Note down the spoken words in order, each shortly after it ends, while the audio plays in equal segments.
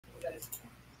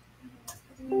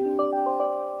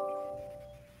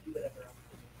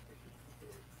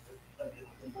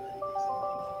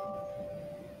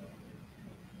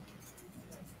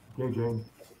Okay, Jane.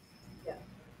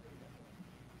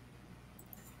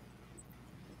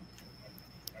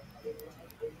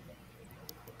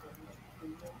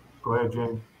 Go ahead,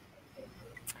 Jane.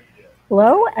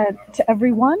 Hello to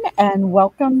everyone, and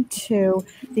welcome to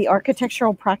the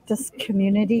Architectural Practice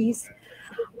Community's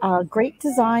Great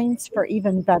Designs for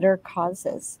Even Better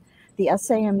Causes, the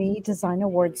SAME Design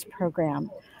Awards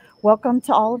program. Welcome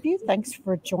to all of you. Thanks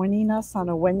for joining us on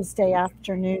a Wednesday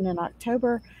afternoon in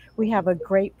October. We have a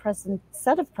great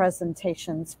set of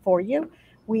presentations for you.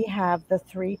 We have the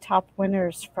 3 top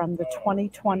winners from the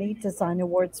 2020 Design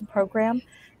Awards program.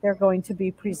 They're going to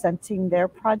be presenting their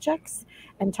projects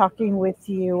and talking with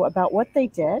you about what they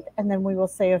did, and then we will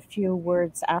say a few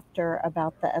words after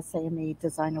about the SAME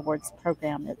Design Awards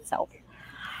program itself.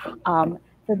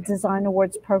 The Design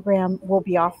Awards program will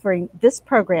be offering, this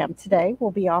program today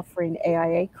will be offering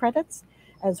AIA credits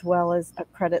as well as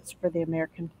credits for the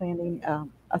American Planning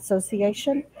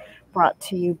Association, brought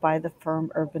to you by the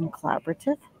firm Urban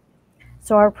Collaborative.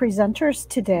 So our presenters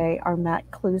today are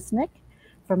Matt Klucznik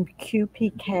from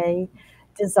QPK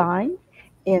Design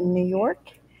in New York.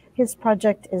 His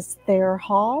project is Thayer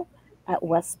Hall at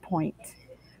West Point.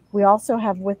 We also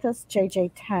have with us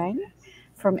JJ Tang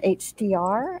from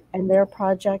HDR, and their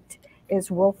project is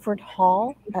Wilford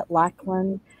Hall at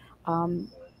Lackland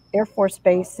Air Force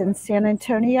Base in San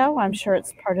Antonio. I'm sure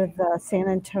it's part of the San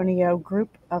Antonio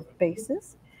group of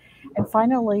bases. And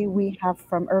finally, we have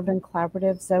from Urban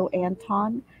Collaborative, Zoe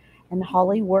Anton and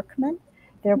Holly Workman.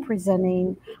 They're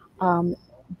presenting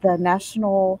the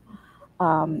national,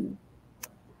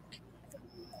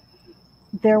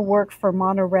 their work for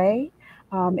Monterey.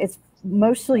 It's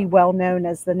mostly well known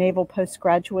as the Naval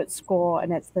Postgraduate School,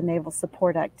 and it's the Naval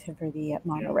Support Activity at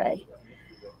Monterey.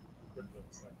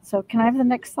 So can I have the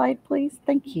next slide, please?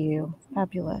 Thank you.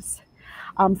 Fabulous.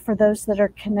 For those that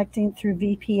are connecting through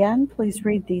VPN, please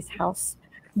read these house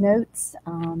notes.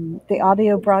 The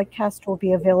audio broadcast will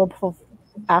be available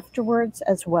afterwards,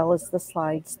 as well as the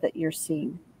slides that you're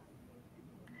seeing.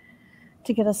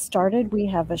 To get us started, we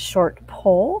have a short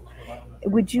poll.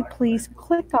 Would you please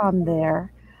click on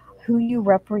there who you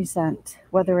represent,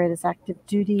 whether it is active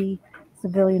duty,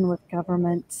 civilian with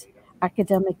government,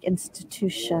 academic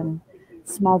institution,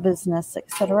 small business,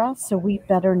 etc., so we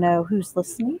better know who's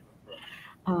listening.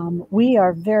 We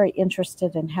are very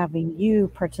interested in having you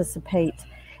participate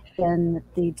in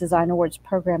the Design Awards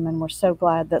program, and we're so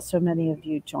glad that so many of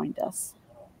you joined us.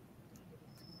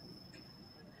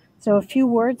 So a few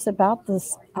words about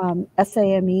this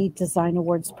SAME Design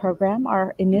Awards program.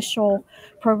 Our initial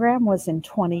program was in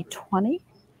 2020.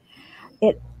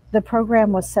 The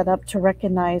program was set up to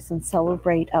recognize and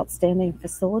celebrate outstanding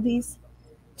facilities,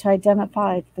 to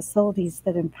identify facilities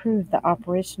that improve the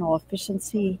operational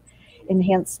efficiency,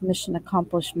 enhance mission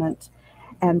accomplishment,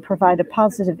 and provide a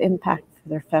positive impact for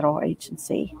their federal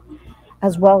agency,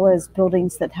 as well as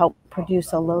buildings that help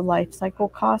produce a low life cycle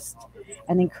cost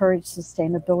and encourage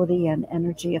sustainability and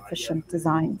energy efficient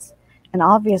designs. And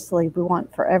obviously we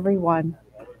want for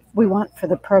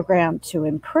the program to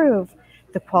improve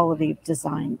the quality of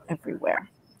design everywhere.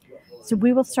 So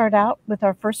we will start out with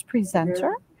our first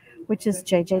presenter, which is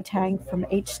JJ Tang from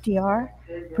HDR,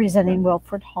 presenting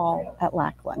Wilford Hall at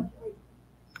Lackland.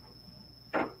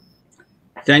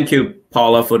 Thank you,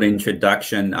 Paula, for the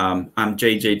introduction. I'm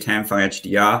JJ Tang from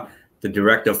HDR, the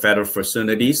Director of Federal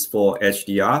Facilities for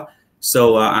HDR.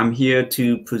 So I'm here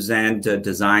to present the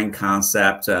design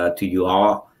concept to you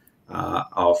all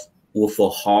of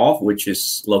Wilford Hall, which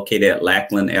is located at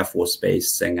Lackland Air Force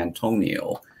Base, San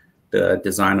Antonio. The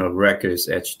designer of record is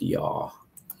HDR.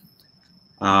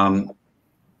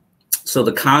 So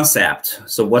the concept,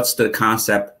 so what's the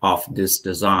concept of this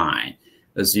design?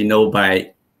 As you know,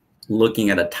 by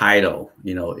looking at a title,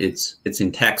 you know, it's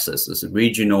in Texas, it's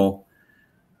regional,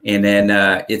 and then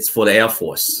it's for the Air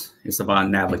Force. It's about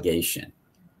navigation.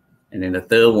 And then the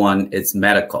third one, it's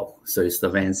medical. So it's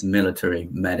advanced military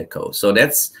medical. So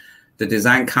that's the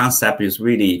design concept is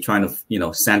really trying to, you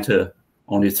know, center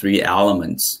on the 3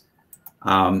 elements.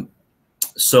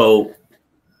 So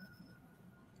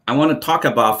I want to talk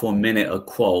about for a minute a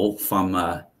quote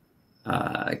from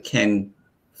Ken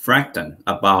Frankton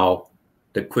about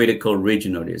the critical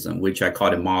regionalism, which I call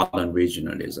the modern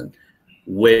regionalism,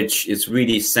 which is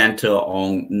really centered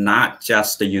on not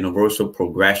just the universal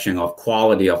progression of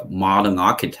quality of modern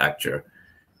architecture.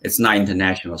 It's not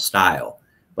international style,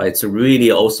 but it's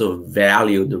really also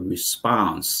value the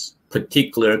response,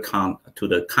 particular to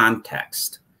the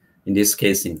context. In this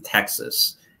case, in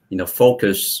Texas, you know,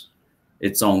 focus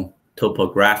it's on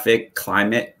topographic,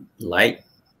 climate, light,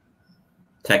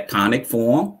 tectonic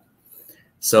form.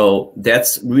 So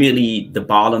that's really the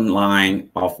bottom line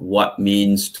of what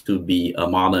means to be a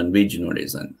modern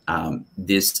regionalism.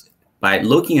 By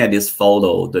looking at this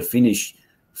photo, the finished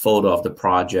photo of the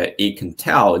project, it can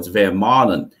tell it's very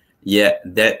modern, yet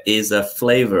that is a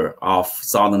flavor of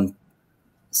southern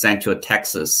central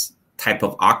Texas type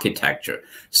of architecture.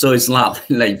 So it's not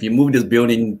like if you move this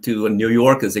building to New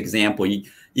York as example,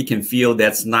 you can feel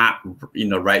that's not in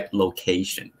the right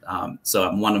location. So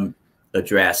I want to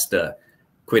address the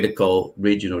critical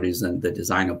regionalism, the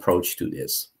design approach to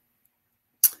this.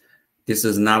 This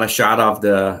is not a shot of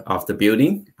the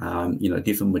building.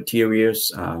 Different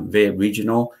materials, very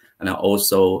regional, and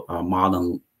also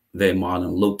modern, very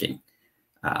modern looking.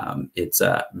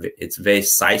 It's very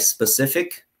site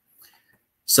specific.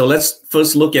 So let's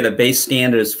first look at the base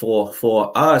standards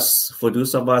for us, for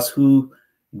those of us who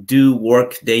do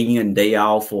work day in and day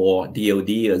out for DoD.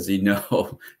 As you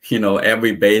know,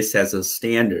 every base has a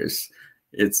standards.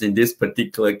 It's in this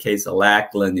particular case, a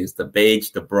Lackland is the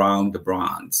beige, the brown, the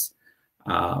bronze.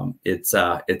 It's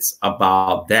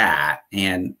about that,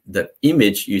 and the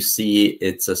image you see,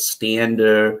 it's a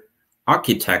standard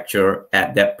architecture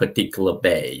at that particular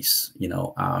base.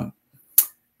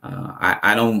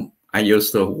 I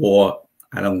used to war.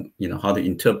 I don't how to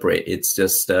interpret. It's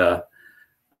just day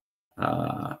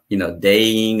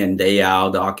in and day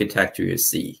out the architecture you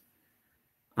see.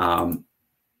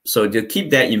 So to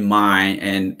keep that in mind,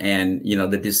 and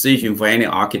the decision for any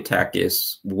architect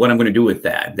is what I'm going to do with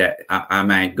that.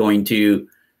 Am I going to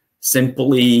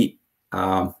simply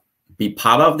be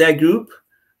part of that group,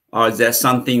 or is that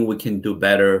something we can do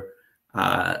better?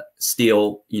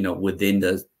 Still,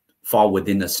 fall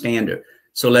within the standard.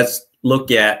 So let's look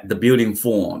at the building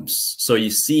forms. So you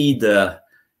see the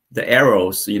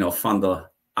arrows, from the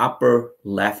upper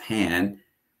left hand.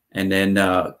 And then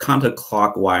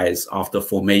counterclockwise of the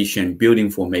formation, building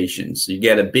formations. You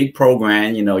get a big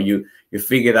program, you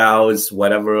figure it out, it's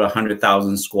whatever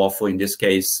 100,000 square foot, in this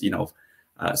case,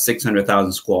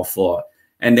 600,000 square foot.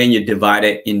 And then you divide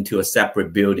it into a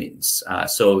separate buildings.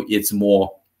 So it's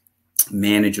more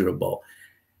manageable.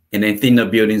 And then thinner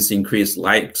buildings increase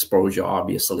light exposure,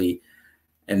 obviously.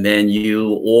 And then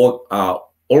you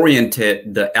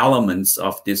oriented the elements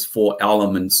of these 4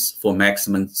 elements for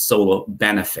maximum solar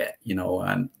benefit,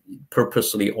 and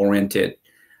purposely oriented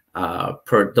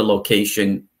per the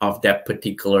location of that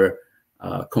particular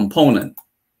component.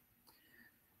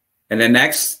 And the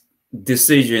next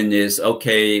decision is,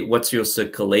 okay, what's your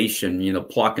circulation?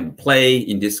 Plug and play.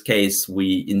 In this case,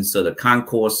 we insert a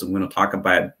concourse. I'm going to talk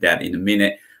about that in a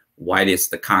minute. Why is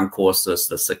the concourse as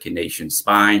the circulation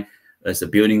spine, as a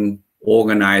building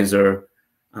organizer?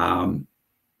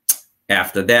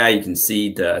 After that, you can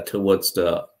see towards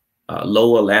the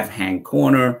lower left-hand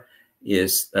corner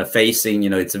is facing,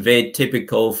 it's very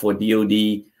typical for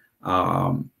DoD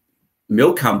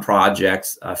MILCOM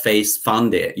projects, phase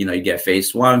funded. You get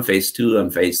phase 1, phase 2,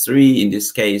 and phase 3 in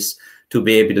this case to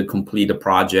be able to complete a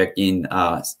project in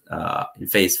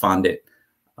phase funded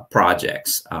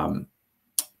projects.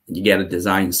 You get a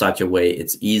design in such a way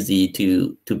it's easy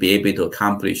to be able to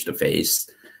accomplish the phase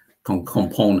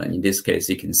component. In this case,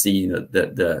 you can see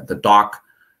the dark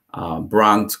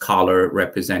bronze color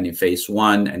representing phase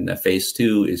 1, and the phase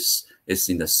 2 is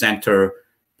in the center,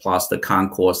 plus the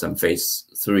concourse, and phase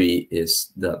 3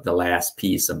 is the last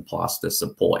piece, and plus the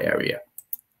support area.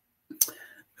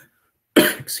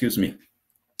 Excuse me.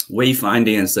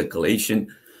 Wayfinding and circulation.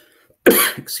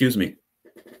 Excuse me.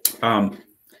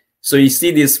 So you see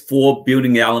these 4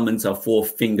 building elements of 4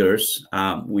 fingers.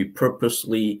 We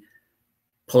purposely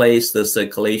place the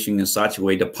circulation in such a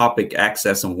way the public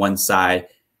access on one side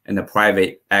and the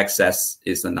private access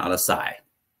is another side.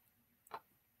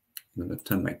 I'm going to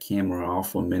turn my camera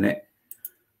off for a minute.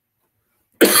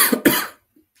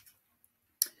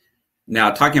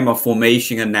 Now, talking about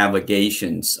formation and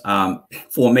navigations.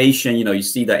 Formation, you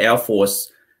see the Air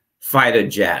Force fighter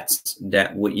jets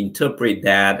that would interpret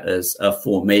that as a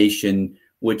formation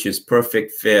which is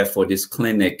perfect fit for this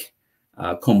clinic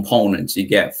components. You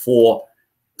get 4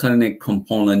 clinic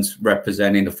components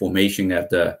representing the formation of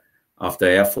the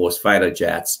Air Force fighter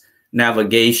jets.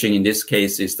 Navigation in this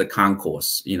case is the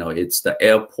concourse. It's the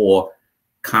airport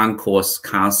concourse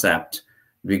concept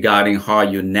regarding how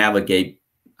you navigate,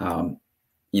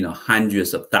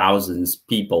 hundreds of thousands of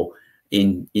people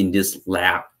in this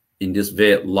lab, in this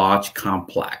very large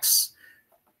complex.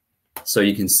 So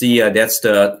you can see that's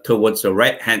towards the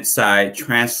right-hand side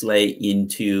translate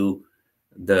into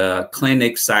the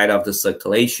clinic side of the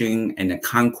circulation and the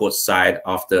concourse side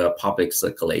of the public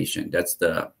circulation. That's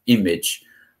the image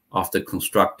of the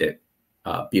constructed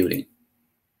building.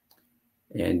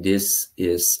 And this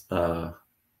is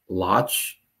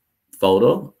large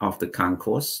photo of the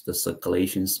concourse, the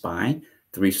circulation spine,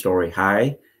 3-story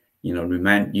high.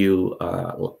 Remind you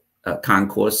a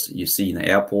concourse you see in the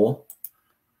airport.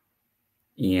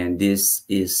 And this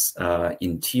is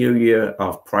interior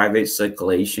of private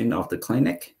circulation of the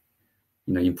clinic,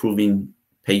 improving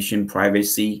patient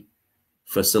privacy,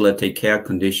 facilitate care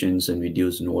conditions, and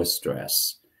reduce noise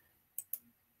stress.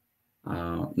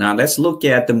 Now let's look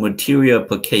at the material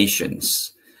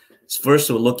applications. First,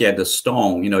 we'll look at the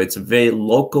stone. It's a very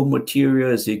local material.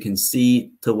 As you can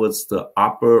see, towards the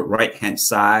upper right-hand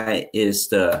side is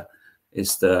the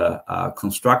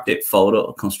constructed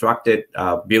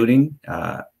building,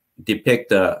 depict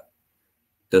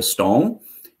the stone,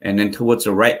 and then towards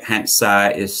the right-hand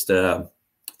side is the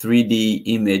 3D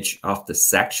image of the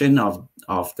section of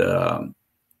the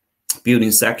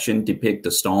building section, depict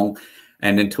the stone,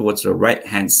 and then towards the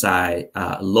right-hand side,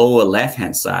 lower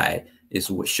left-hand side, is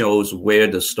what shows where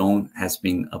the stone has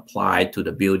been applied to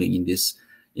the building.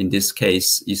 In this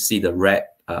case, you see the red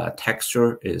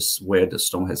texture is where the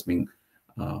stone has been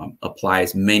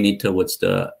applied, mainly towards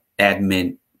the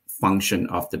admin function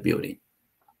of the building.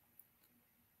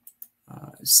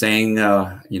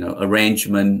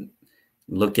 Arrangement.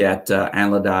 Look at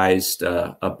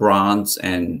anodized bronze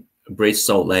and bridge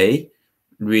soleil,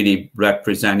 really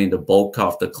representing the bulk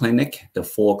of the clinic, the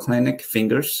 4 clinic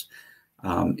fingers.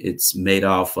 It's made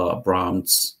of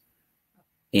bronze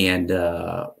and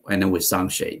then with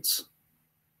sunshades.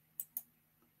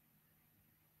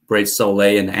 Bridge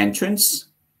soleil and entrance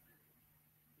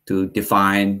to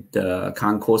define the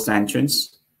concourse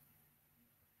entrance.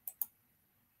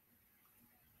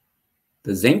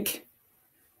 The zinc,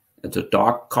 it's a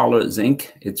dark colored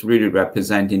zinc. It's really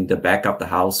representing the back of the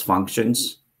house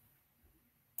functions.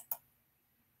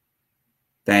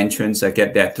 The entrance, I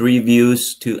get that 3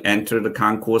 views to enter the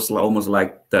concourse, almost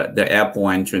like the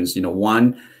airport entrance.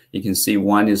 One, you can see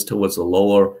 1 is towards the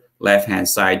lower left-hand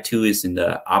side, 2 is in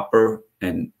the upper,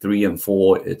 and 3 and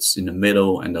 4, it's in the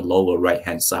middle and the lower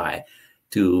right-hand side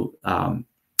to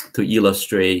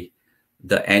illustrate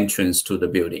the entrance to the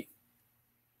building.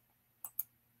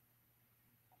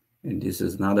 And this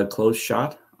is another close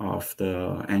shot of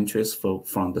the entrance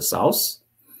from the south.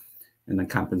 And the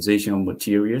composition of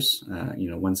materials,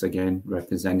 once again,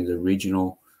 representing the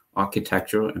regional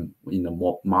architecture in a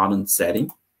more modern setting.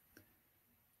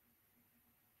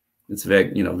 It's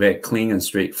very clean and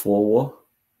straightforward.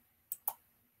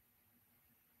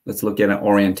 Let's look at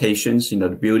orientations. The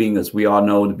building, as we all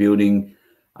know,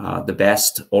 the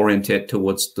best oriented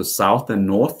towards the south and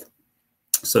north.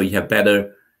 So you have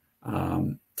better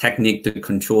technique to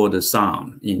control the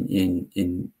sound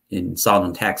in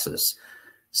southern Texas.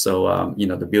 So,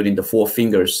 the building, the 4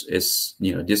 fingers is,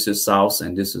 this is south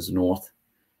and this is north.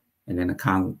 And then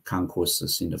the concourse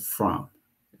is in the front.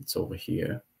 It's over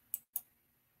here.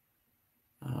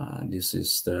 This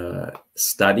is the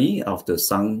study of the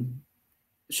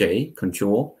sunshade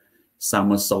control,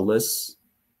 summer solstice,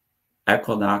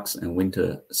 equinox, and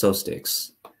winter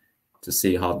solstice, to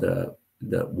see how the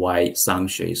white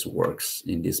sunshades works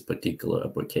in this particular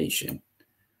application.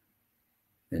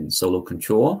 And solo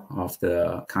control of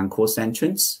the concourse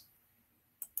entrance.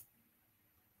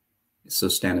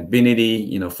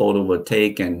 Sustainability,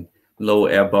 photovoltaic and low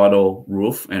air bottle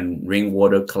roof and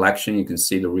rainwater collection. You can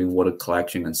see the rainwater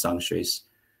collection and sunshades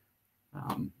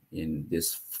in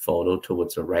this photo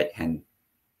towards the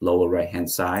lower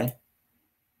right-hand side.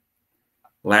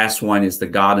 Last one is the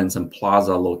gardens and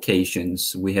plaza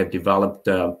locations. We have developed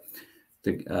the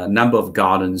number of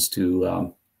gardens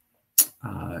to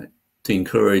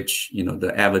encourage,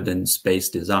 the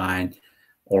evidence-based design,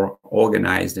 or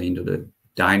organized into the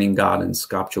dining gardens,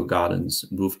 sculptural gardens,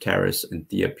 roof terrace, and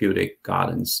therapeutic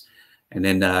gardens. And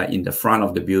then in the front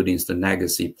of the buildings, the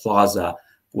Legacy Plaza,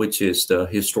 which is the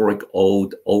historic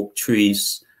old oak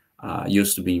trees,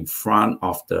 used to be in front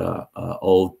of the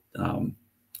old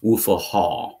Woofer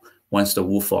Hall. Once the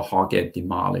Woofer Hall get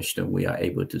demolished, then we are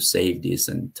able to save this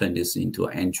and turn this into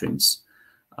an entrance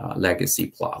Legacy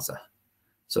Plaza.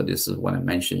 So this is what I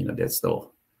mentioned, that's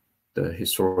the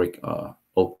historic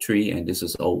oak tree, and this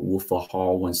is old Woofer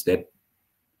Hall once that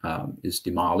is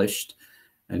demolished.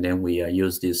 And then we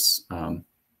use this,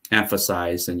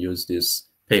 emphasize and use this,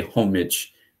 pay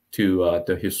homage to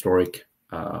the historic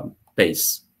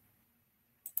base.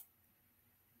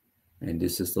 And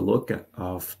this is the look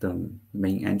of the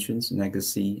main entrance,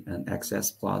 Legacy and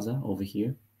Access Plaza over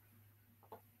here.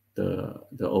 The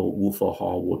old Woofer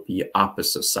Hall would be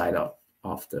opposite side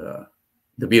of the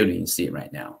building you see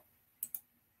right now.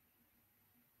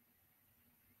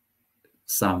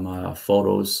 Some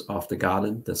photos of the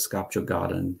garden, the sculpture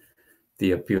garden,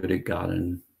 therapeutic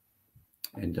garden,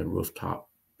 and the rooftop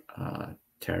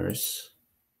terrace.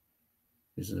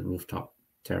 This is a rooftop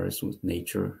terrace with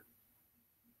nature.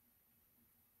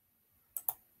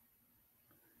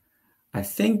 I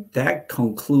think that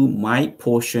concludes my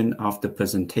portion of the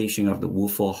presentation of the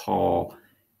Woodford Hall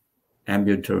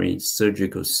Ambulatory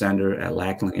Surgical Center at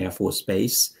Lackland Air Force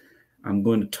Base. I'm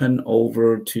going to turn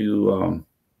over to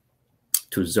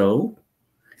Zoe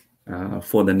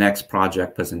for the next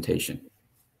project presentation.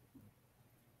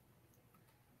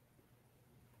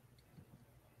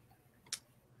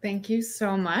 Thank you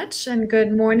so much, and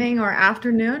good morning or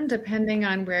afternoon, depending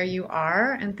on where you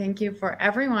are. And thank you for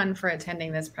everyone for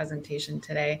attending this presentation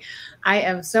today. I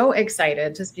am so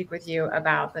excited to speak with you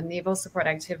about the Naval Support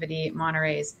Activity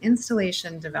Monterey's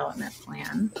Installation Development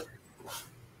Plan.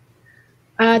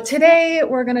 Today,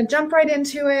 we're going to jump right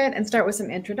into it and start with some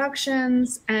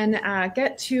introductions and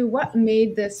get to what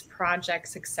made this project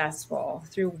successful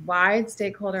through wide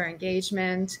stakeholder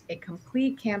engagement, a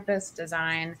complete campus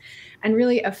design, and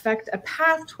really affect a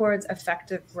path towards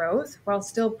effective growth while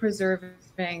still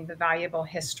preserving the valuable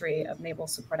history of Naval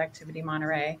Support Activity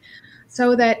Monterey,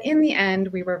 so that in the end,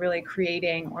 we were really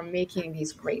creating or making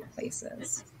these great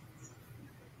places.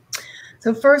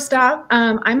 So first up,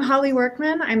 I'm Holly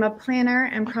Workman. I'm a planner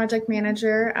and project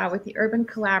manager with the Urban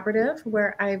Collaborative,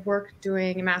 where I've worked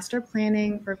doing master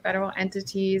planning for federal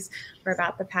entities for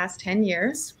about the past 10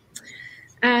 years.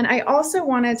 And I also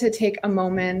wanted to take a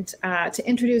moment to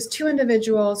introduce two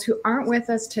individuals who aren't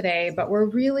with us today, but were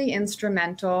really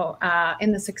instrumental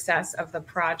in the success of the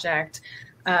project.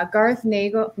 Garth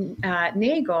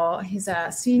Nagel, he's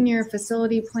a senior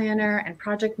facility planner and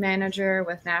project manager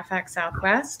with NAVFAC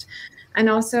Southwest. And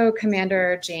also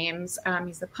Commander James,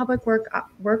 he's the Public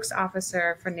Works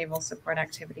Officer for Naval Support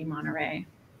Activity Monterey.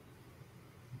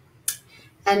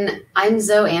 And I'm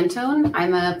Zoe Anton.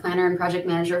 I'm a planner and project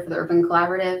manager for the Urban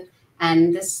Collaborative.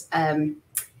 And this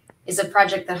is a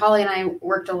project that Holly and I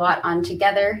worked a lot on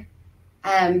together.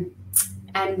 And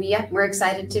we're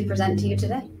excited to present to you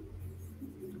today.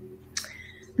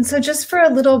 And so just for a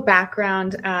little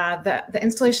background, the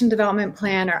Installation Development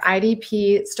Plan, or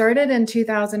IDP, started in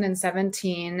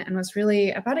 2017 and was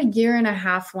really about a 1.5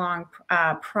 year long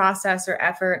process or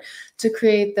effort to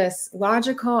create this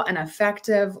logical and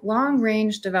effective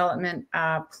long-range development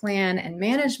plan and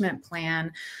management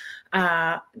plan.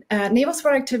 Naval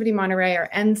Support Activity Monterey, or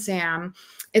NSAM,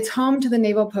 it's home to the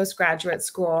Naval Postgraduate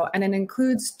School, and it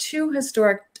includes 2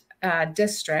 historic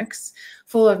districts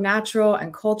full of natural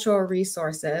and cultural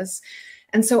resources.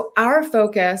 And so our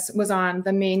focus was on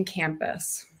the main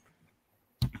campus.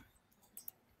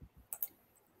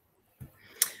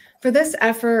 For this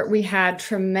effort, we had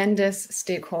tremendous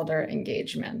stakeholder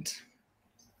engagement.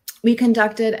 We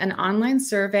conducted an online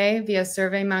survey via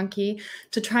SurveyMonkey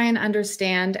to try and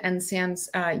understand NSAM's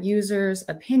users'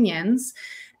 opinions.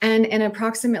 And in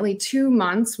approximately 2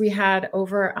 months, we had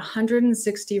over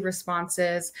 160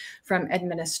 responses from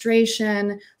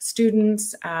administration,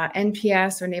 students,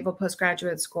 NPS or Naval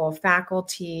Postgraduate School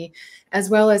faculty, as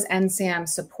well as NSAM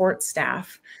support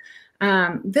staff.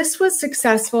 This was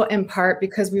successful in part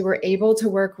because we were able to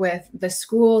work with the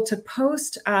school to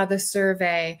post the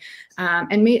survey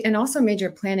and also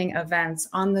major planning events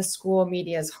on the school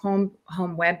media's home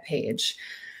webpage.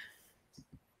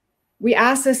 We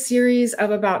asked a series of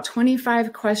about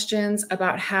 25 questions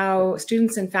about how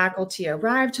students and faculty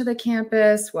arrive to the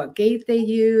campus, what gate they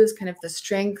use, kind of the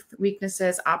strengths,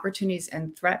 weaknesses, opportunities,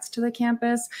 and threats to the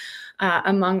campus,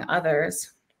 among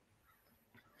others.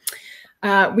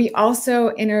 We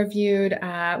also interviewed,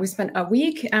 we spent a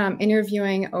week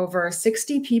interviewing over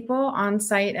 60 people on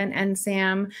site at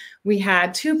NSAM. We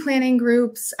had 2 planning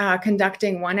groups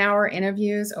conducting 1-hour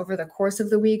interviews over the course of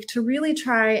the week to really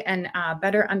try and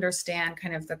better understand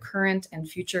kind of the current and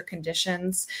future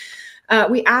conditions.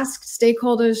 We asked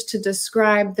stakeholders to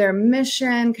describe their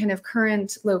mission, kind of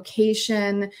current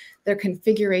location, their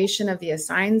configuration of the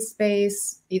assigned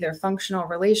space, either functional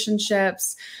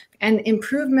relationships, and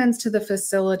improvements to the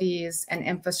facilities and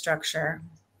infrastructure.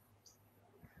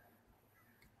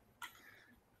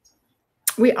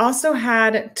 We also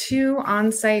had 2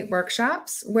 on-site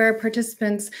workshops where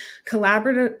participants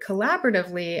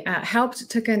collaboratively helped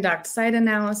to conduct site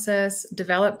analysis,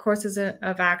 develop courses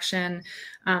of action,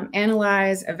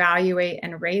 analyze, evaluate,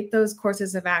 and rate those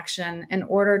courses of action in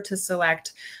order to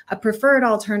select a preferred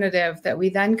alternative that we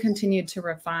then continued to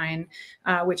refine,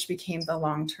 which became the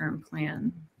long-term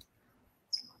plan.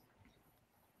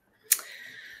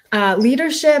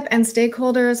 Leadership and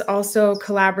stakeholders also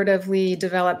collaboratively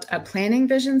developed a planning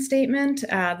vision statement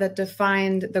that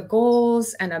defined the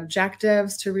goals and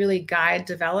objectives to really guide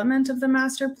development of the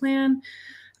master plan.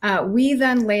 We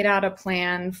then laid out a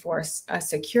plan for a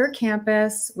secure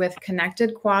campus with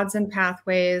connected quads and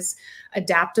pathways,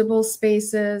 adaptable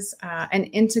spaces, and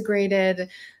integrated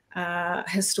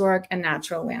historic and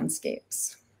natural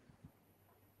landscapes.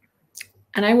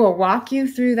 And I will walk you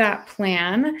through that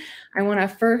plan. I want to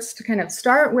first kind of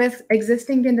start with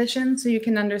existing conditions so you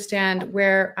can understand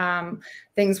where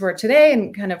things were today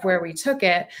and kind of where we took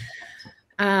it.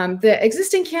 The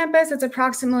existing campus is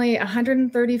approximately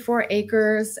 134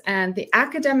 acres, and the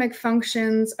academic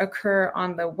functions occur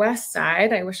on the west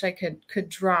side. I wish I could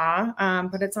draw,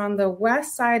 but it's on the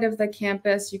west side of the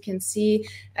campus. You can see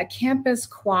a campus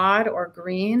quad or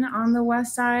green on the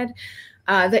west side.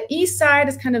 The east side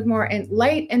is kind of more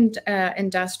light and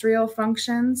industrial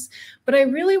functions, but I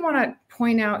really want to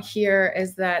point out here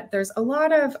is that there's a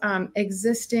lot of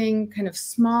existing kind of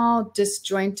small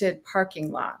disjointed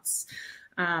parking lots.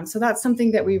 So that's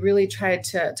something that we really tried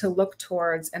to look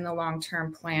towards in the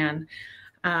long-term plan.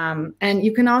 And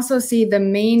you can also see the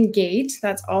main gate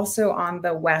that's also on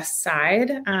the west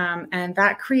side, and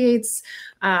that creates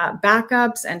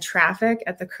backups and traffic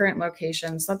at the current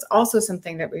location. So that's also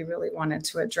something that we really wanted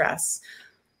to address.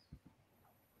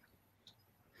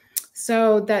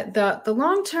 So that the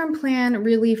long-term plan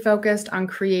really focused on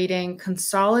creating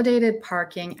consolidated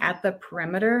parking at the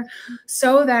perimeter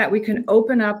so that we can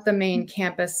open up the main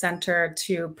campus center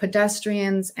to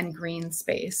pedestrians and green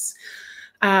space.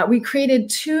 We created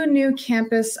 2 new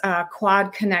campus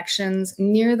quad connections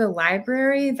near the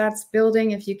library. That's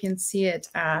building, if you can see it,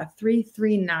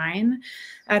 339.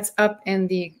 That's up in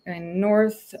the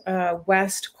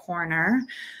northwest corner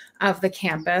of the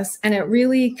campus, and it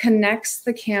really connects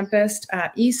the campus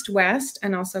east-west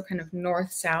and also kind of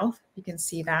north-south. You can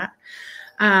see that.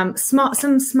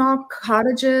 Some small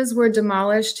cottages were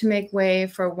demolished to make way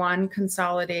for one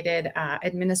consolidated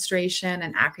administration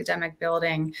and academic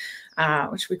building,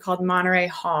 which we called Monterey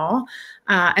Hall,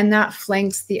 and that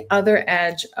flanks the other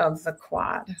edge of the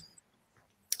quad.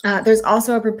 There's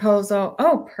also a proposal.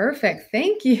 Oh, perfect.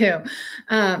 Thank you.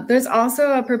 There's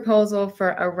also a proposal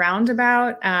for a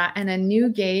roundabout and a new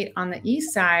gate on the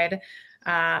east side,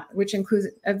 which includes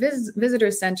a visitor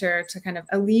center to kind of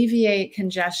alleviate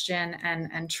congestion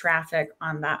and traffic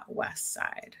on that west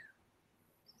side.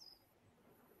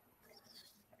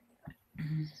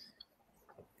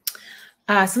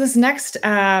 So this next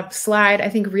slide, I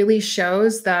think, really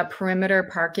shows the perimeter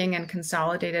parking and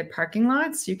consolidated parking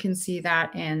lots. You can see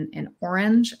that in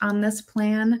orange on this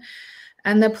plan.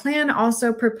 And the plan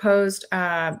also proposed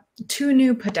 2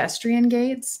 new pedestrian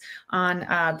gates on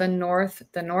the north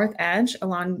edge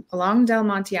along Del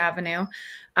Monte Avenue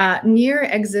near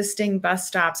existing bus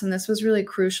stops. And this was really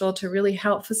crucial to really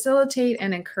help facilitate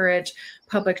and encourage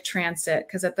public transit.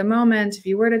 Because at the moment, if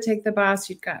you were to take the bus,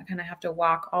 you'd kind of have to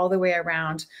walk all the way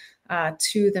around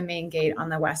to the main gate on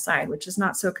the west side, which is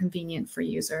not so convenient for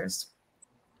users.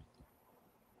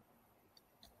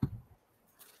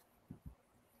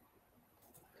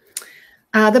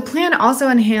 The plan also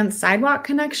enhanced sidewalk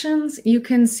connections. You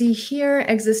can see here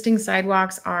existing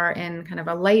sidewalks are in kind of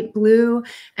a light blue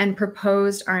and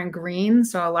proposed are in green,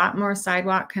 so a lot more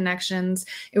sidewalk connections.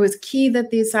 It was key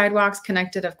that these sidewalks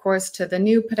connected, of course, to the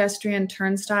new pedestrian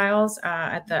turnstiles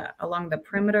along the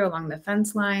perimeter, along the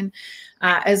fence line,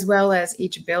 as well as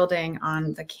each building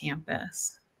on the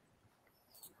campus.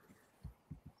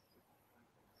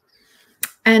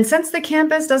 And since the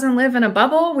campus doesn't live in a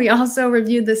bubble, we also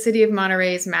reviewed the City of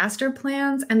Monterey's master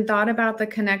plans and thought about the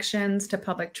connections to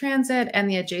public transit and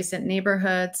the adjacent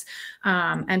neighborhoods,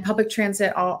 and public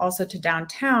transit also to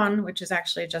downtown, which is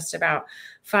actually just about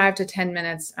 5 to 10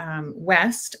 minutes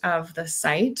west of the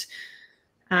site.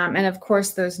 And of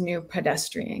course, those new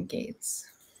pedestrian gates.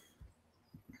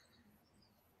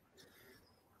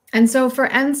 And so for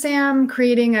NSAM,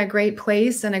 creating a great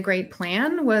place and a great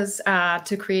plan was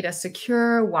to create a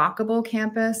secure, walkable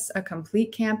campus, a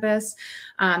complete campus,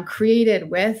 created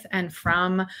with and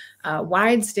from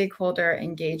wide stakeholder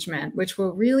engagement, which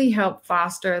will really help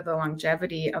foster the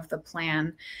longevity of the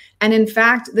plan. And in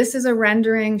fact, this is a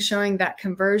rendering showing that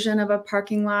conversion of a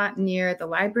parking lot near the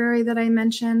library that I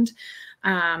mentioned.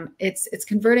 It's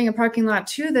converting a parking lot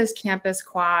to this campus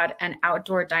quad and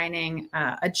outdoor dining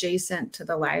adjacent to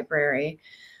the library.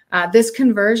 This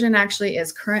conversion actually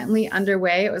is currently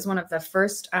underway. It was one of the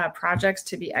first projects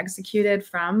to be executed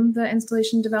from the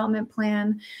installation development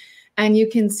plan. And you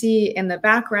can see in the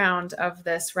background of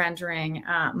this rendering,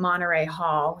 Monterey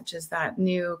Hall, which is that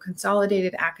new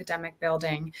consolidated academic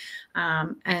building,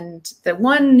 and the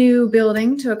one new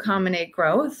building to accommodate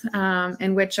growth,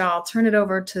 in which I'll turn it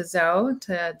over to Zoe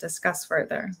to discuss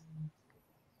further.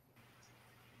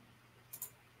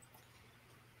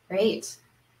 Great.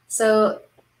 So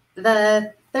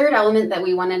the third element that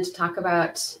we wanted to talk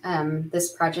about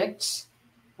this project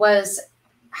was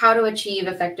how to achieve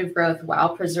effective growth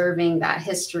while preserving that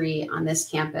history on this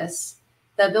campus.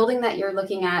 The building that you're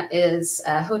looking at is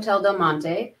Hotel Del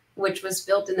Monte, which was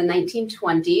built in the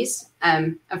 1920s.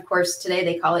 Of course, today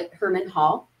they call it Herman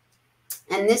Hall.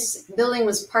 And this building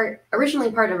was originally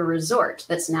part of a resort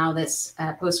that's now this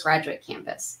postgraduate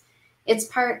campus. It's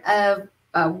part of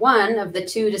one of the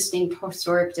two distinct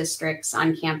historic districts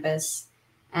on campus.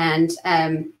 And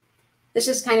this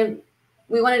is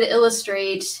we wanted to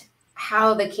illustrate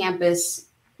how the campus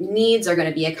needs are going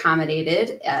to be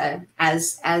accommodated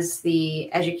as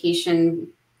the education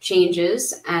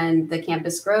changes and the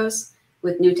campus grows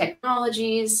with new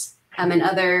technologies and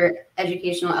other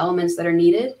educational elements that are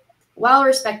needed, while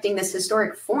respecting this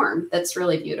historic form that's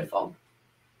really beautiful.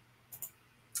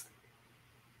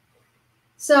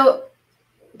 So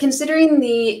considering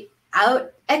the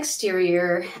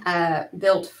exterior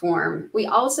built form, we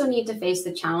also need to face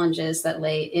the challenges that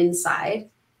lay inside.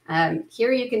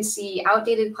 Here you can see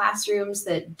outdated classrooms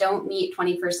that don't meet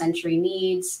 21st century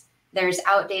needs. There's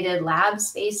outdated lab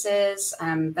spaces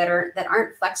that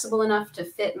aren't flexible enough to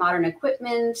fit modern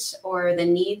equipment or the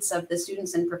needs of the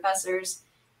students and professors,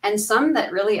 and some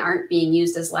that really aren't being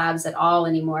used as labs at all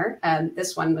anymore.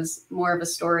 This one was more of a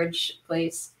storage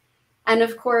place. And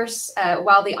of course,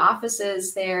 while the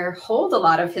offices there hold a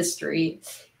lot of history,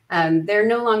 they're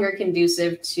no longer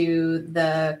conducive to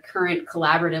the current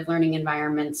collaborative learning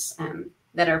environments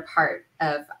that are part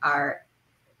of our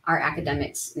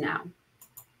academics now.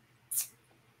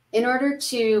 In order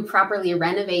to properly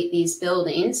renovate these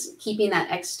buildings, keeping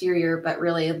that exterior, but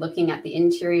really looking at the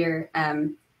interior,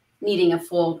 needing a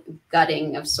full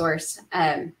gutting of sorts,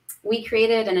 we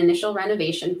created an initial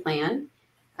renovation plan.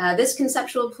 This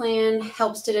conceptual plan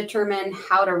helps to determine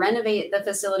how to renovate the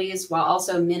facilities while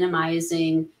also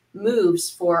minimizing moves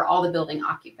for all the building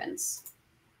occupants.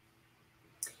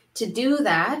 To do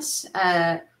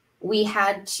that, we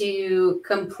had to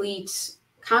complete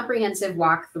comprehensive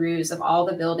walkthroughs of all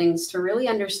the buildings to really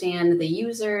understand the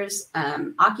users,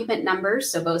 occupant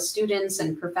numbers, so both students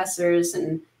and professors,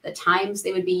 and the times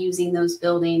they would be using those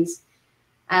buildings.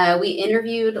 We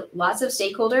interviewed lots of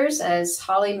stakeholders, as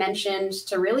Holly mentioned,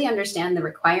 to really understand the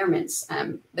requirements,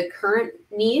 the current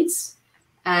needs,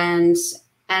 and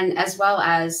as well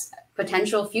as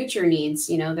potential future needs.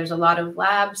 You know, there's a lot of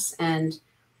labs and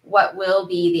what will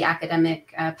be the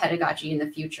academic pedagogy in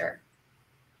the future.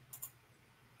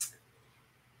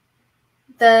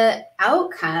 The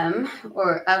outcome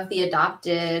of the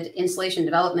adopted installation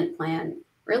development plan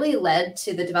really led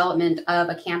to the development of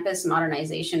a campus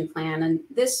modernization plan. And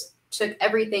this took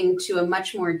everything to a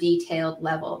much more detailed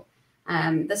level.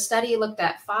 The study looked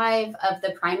at 5 of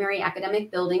the primary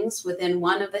academic buildings within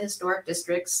one of the historic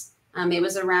districts. It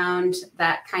was around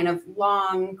that kind of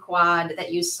long quad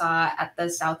that you saw at the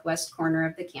southwest corner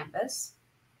of the campus.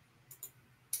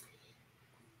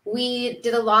 We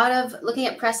did a lot of looking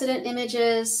at precedent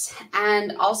images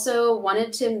and also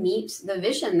wanted to meet the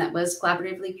vision that was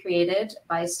collaboratively created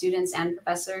by students and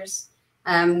professors,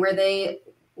 where they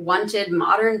wanted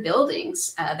modern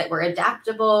buildings that were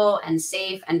adaptable and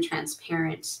safe and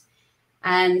transparent.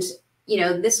 And, you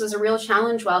know, this was a real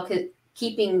challenge while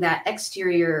keeping that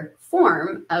exterior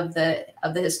form of the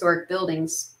historic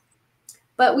buildings.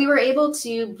 But we were able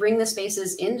to bring the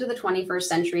spaces into the 21st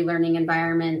century learning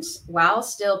environment while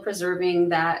still preserving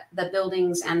the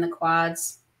buildings and the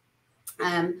quads.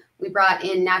 We brought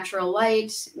in natural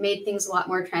light, made things a lot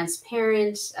more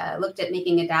transparent, looked at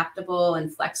making adaptable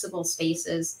and flexible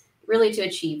spaces, really to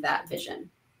achieve that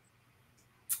vision.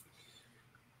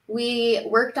 We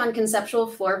worked on conceptual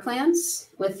floor plans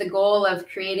with the goal of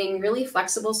creating really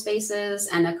flexible spaces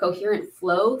and a coherent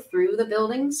flow through the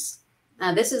buildings.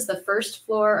 This is the first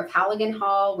floor of Halligan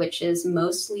Hall, which is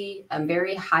mostly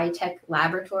very high-tech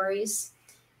laboratories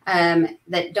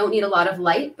that don't need a lot of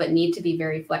light, but need to be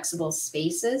very flexible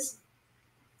spaces.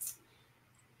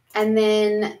 And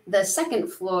then the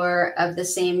second floor of the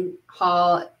same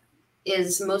hall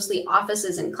is mostly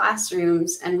offices and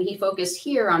classrooms. And we focused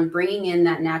here on bringing in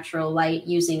that natural light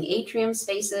using atrium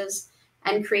spaces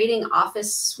and creating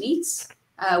office suites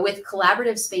with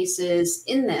collaborative spaces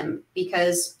in them,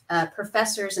 because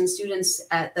professors and students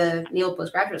at the Neal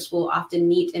Postgraduate School often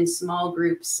meet in small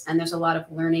groups, and there's a lot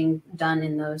of learning done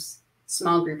in those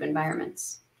small group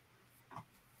environments.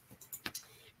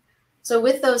 So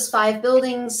with those 5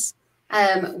 buildings,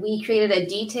 we created a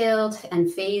detailed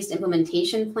and phased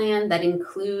implementation plan that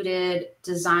included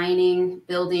designing,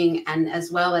 building, and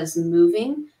as well as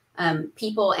moving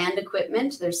people and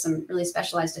equipment. There's some really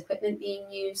specialized equipment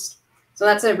being used. So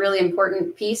that's a really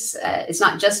important piece. It's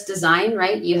not just design,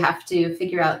 right? You have to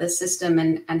figure out the system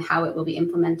and how it will be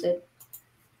implemented.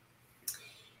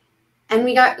 And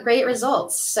we got great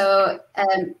results. So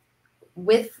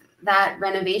with that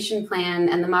renovation plan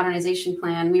and the modernization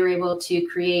plan, we were able to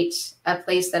create a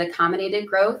place that accommodated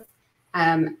growth,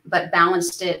 but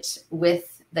balanced it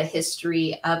with the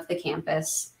history of the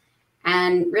campus,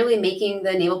 and really making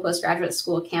the Naval Postgraduate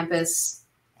School campus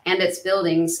and its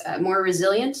buildings more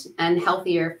resilient and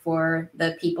healthier for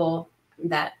the people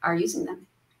that are using them.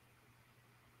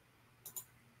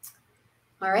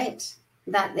 All right,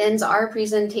 that ends our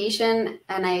presentation,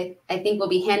 and I think we'll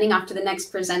be handing off to the next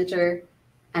presenter,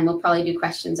 and we'll probably do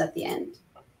questions at the end.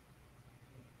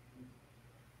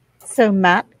 So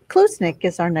Matt Klucznik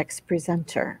is our next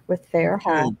presenter with Thayer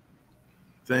Hall.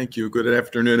 Thank you. Good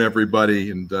afternoon, everybody,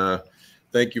 and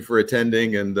thank you for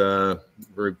attending, and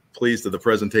very pleased with the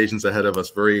presentations ahead of us.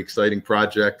 Very exciting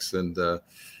projects, and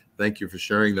thank you for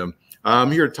sharing them.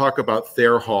 I'm here to talk about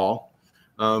Thayer Hall.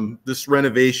 This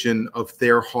renovation of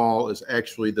Thayer Hall is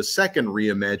actually the second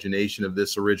reimagination of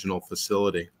this original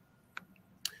facility.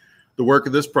 The work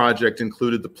of this project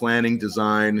included the planning,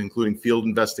 design, including field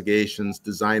investigations,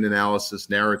 design analysis,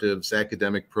 narratives,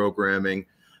 academic programming,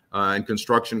 and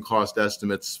construction cost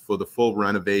estimates for the full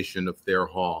renovation of Thayer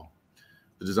Hall.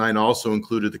 The design also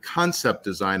included the concept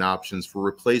design options for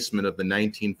replacement of the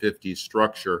 1950s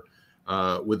structure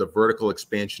with a vertical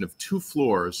expansion of 2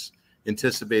 floors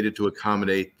anticipated to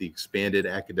accommodate the expanded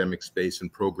academic space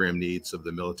and program needs of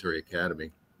the military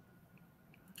academy.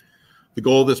 The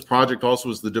goal of this project also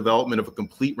was the development of a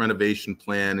complete renovation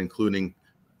plan, including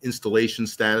installation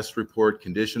status report,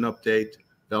 condition update,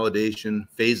 validation,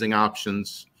 phasing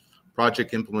options,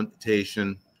 project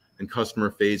implementation, and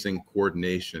customer phasing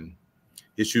coordination.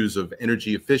 Issues of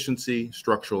energy efficiency,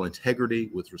 structural integrity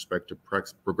with respect to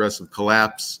progressive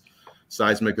collapse,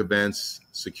 seismic events,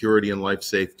 security and life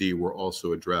safety were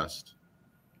also addressed.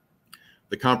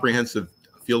 The comprehensive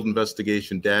field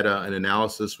investigation data and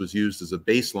analysis was used as a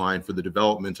baseline for the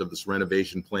development of this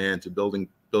renovation plan to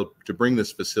bring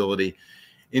this facility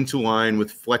into line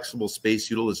with flexible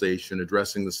space utilization,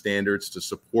 addressing the standards to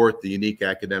support the unique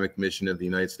academic mission of the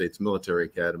United States Military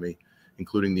Academy,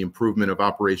 including the improvement of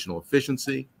operational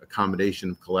efficiency, accommodation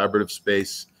of collaborative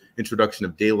space, introduction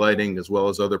of daylighting, as well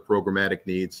as other programmatic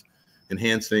needs,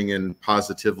 enhancing and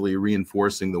positively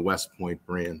reinforcing the West Point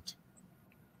brand.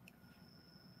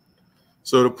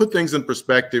 So to put things in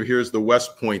perspective, here's the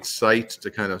West Point site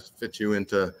to kind of fit you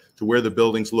into where the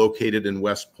building's located in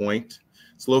West Point.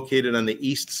 It's located on the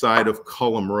east side of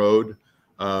Cullum Road,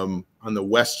 on the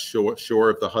west shore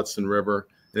of the Hudson River,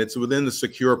 and it's within the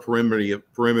secure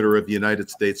perimeter of the United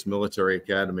States Military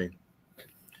Academy.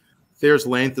 Thayer's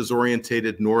length is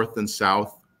orientated north and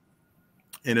south,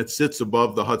 and it sits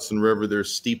above the Hudson River.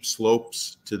 There's steep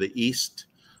slopes to the east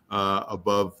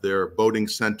above their boating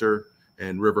center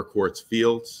and River Courts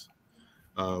fields.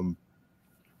 And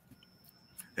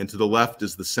to the left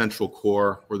is the central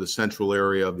core, or the central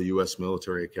area of the U.S.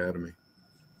 Military Academy.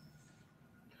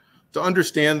 To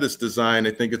understand this design,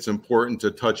 I think it's important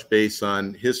to touch base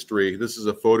on history. This is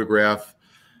a photograph,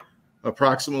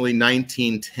 approximately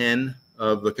 1910,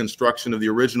 of the construction of the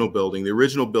original building. The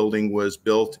original building was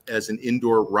built as an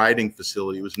indoor riding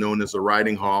facility. It was known as a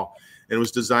riding hall, and it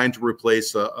was designed to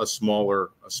replace a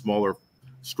smaller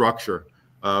structure.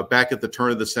 Back at the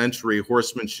turn of the century,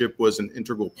 horsemanship was an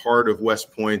integral part of West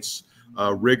Point's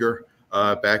rigor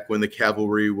back when the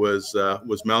cavalry was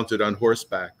mounted on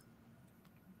horseback.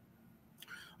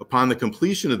 Upon the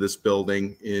completion of this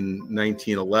building in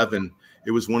 1911,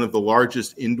 it was one of the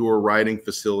largest indoor riding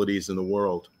facilities in the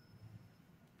world.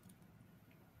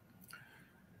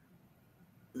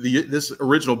 This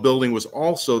original building was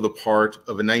also the part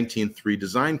of a 1903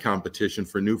 design competition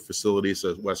for new facilities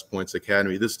at West Point's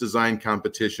Academy. This design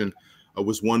competition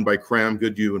was won by Cram,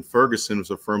 Goodhue, and Ferguson. It was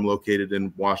a firm located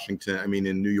in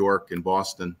in New York and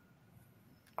Boston.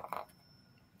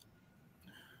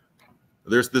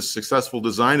 There's this successful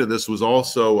design of this was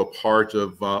also a part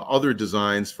of other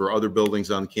designs for other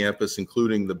buildings on campus,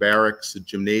 including the barracks, the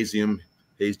gymnasium,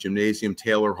 Hayes Gymnasium,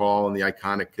 Taylor Hall, and the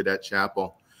iconic Cadet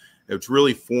Chapel. It's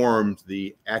really formed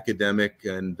the academic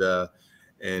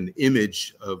and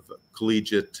image of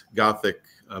collegiate Gothic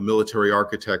military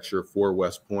architecture for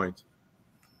West Point.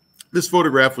 This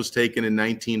photograph was taken in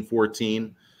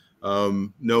 1914.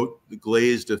 Note the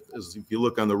glazed, as if you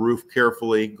look on the roof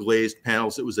carefully, glazed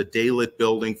panels. It was a daylit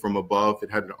building from above. It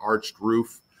had an arched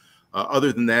roof.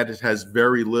 Other than that, it has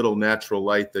very little natural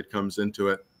light that comes into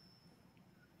it.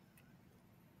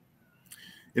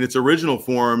 In its original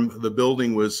form, the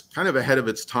building was kind of ahead of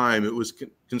its time. It was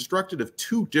constructed of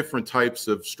two different types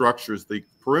of structures. The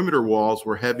perimeter walls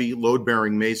were heavy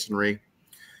load-bearing masonry,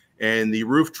 and the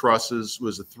roof trusses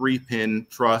was a 3-pin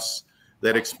truss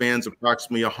that expands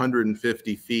approximately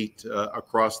 150 feet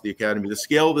across the academy. The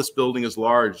scale of this building is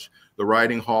large. The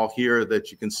riding hall here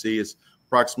that you can see is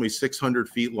approximately 600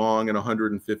 feet long and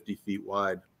 150 feet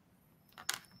wide.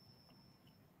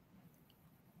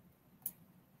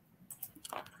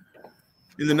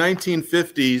 In the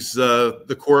 1950s,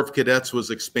 the Corps of Cadets was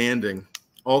expanding.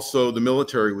 Also, the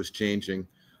military was changing.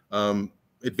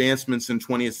 Advancements in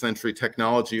 20th century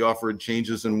technology offered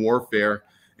changes in warfare,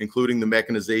 including the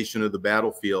mechanization of the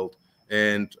battlefield.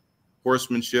 And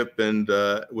horsemanship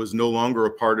was no longer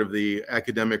a part of the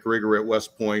academic rigor at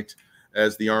West Point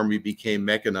as the Army became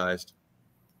mechanized.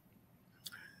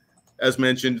 As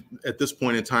mentioned, at this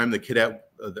point in time,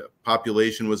 the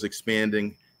population was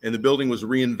expanding, and the building was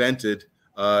reinvented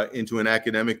into an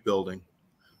academic building.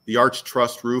 The arched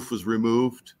truss roof was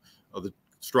removed, the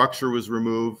structure was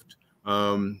removed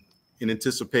in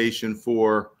anticipation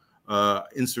for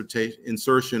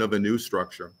insertion of a new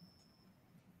structure.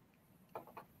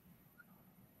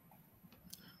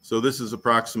 So this is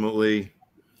approximately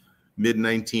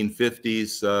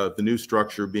mid-1950s, the new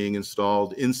structure being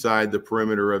installed inside the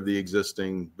perimeter of the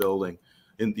existing building,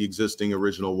 in the existing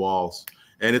original walls.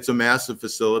 And it's a massive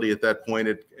facility. At that point,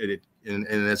 and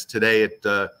as today,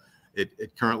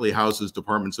 it currently houses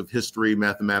departments of history,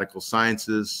 mathematical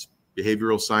sciences,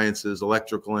 behavioral sciences,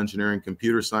 electrical engineering,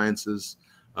 computer sciences,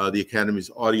 the Academy's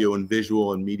audio and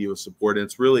visual and media support. And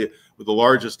it's really the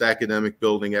largest academic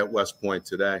building at West Point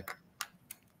today.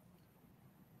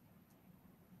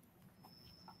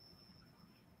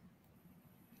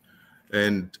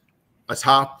 And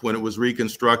atop, when it was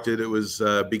reconstructed, it was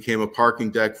became a parking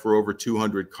deck for over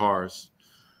 200 cars.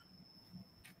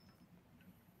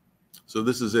 So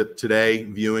this is it today,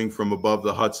 viewing from above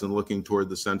the Hudson, looking toward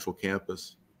the central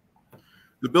campus.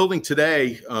 The building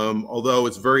today, although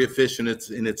it's very efficient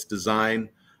in its design,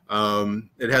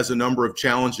 it has a number of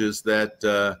challenges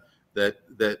that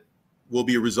will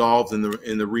be resolved in the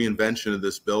reinvention of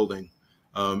this building.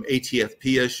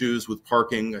 ATFP issues with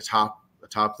parking atop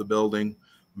the building,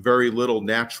 very little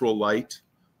natural light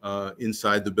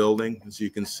inside the building. As you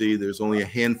can see, there's only a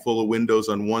handful of windows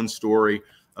on one story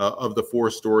of the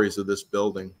 4 stories of this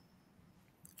building.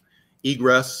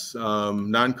 Egress,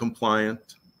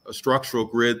 non-compliant, a structural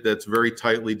grid that's very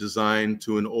tightly designed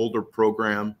to an older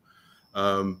program,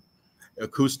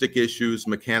 acoustic issues,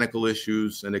 mechanical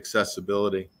issues, and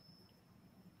accessibility.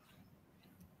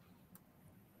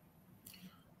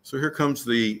 So here comes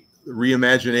the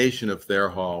reimagination of Thayer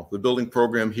Hall. The building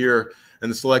program here and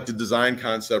the selected design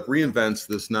concept reinvents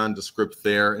this nondescript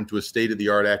Thayer into a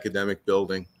state-of-the-art academic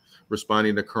building,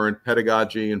 responding to current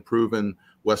pedagogy and proven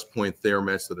West Point Thayer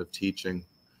method of teaching.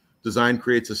 Design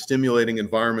creates a stimulating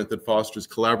environment that fosters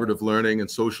collaborative learning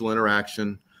and social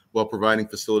interaction while providing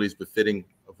facilities befitting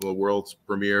of the world's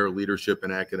premier leadership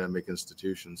and academic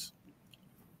institutions.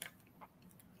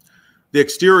 The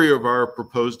exterior of our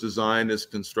proposed design is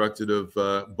constructed of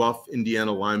buff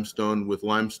Indiana limestone with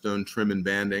limestone trim and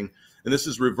banding. And this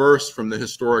is reversed from the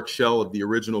historic shell of the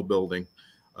original building.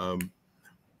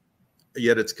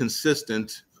 Yet it's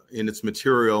consistent in its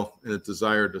material and its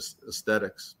desired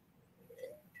aesthetics.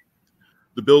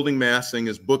 The building massing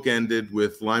is bookended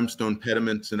with limestone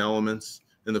pediments and elements,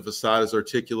 and the facade is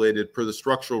articulated per the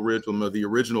structural rhythm of the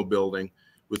original building,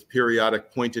 with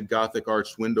periodic pointed Gothic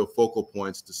arched window focal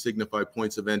points to signify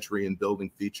points of entry and building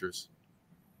features.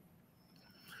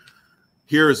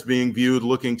 Here is being viewed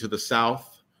looking to the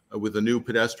south with a new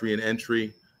pedestrian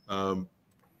entry on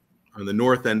the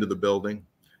north end of the building.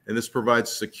 And this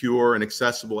provides secure and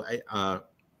accessible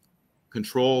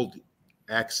controlled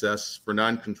access for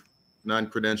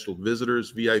non-credentialed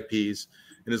visitors, VIPs,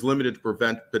 and is limited to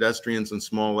prevent pedestrians and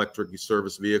small electric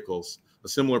service vehicles. A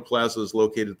similar plaza is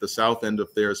located at the south end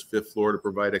of Thayer's 5th floor to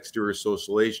provide exterior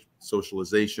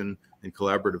socialization and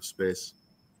collaborative space.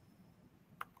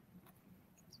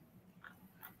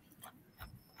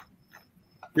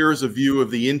 Here is a view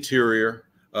of the interior.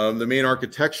 The main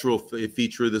architectural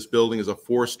feature of this building is a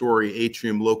 4-story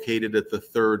atrium located at the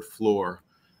 3rd floor.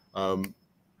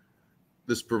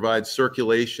 This provides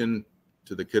circulation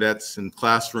to the cadets and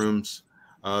classrooms.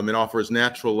 It offers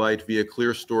natural light via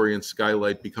clearstory and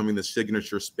skylight, becoming the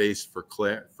signature space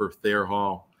for Thayer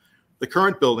Hall. The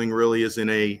current building really is in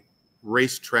a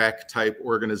racetrack type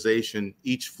organization.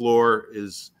 Each floor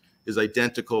is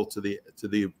identical to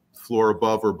the floor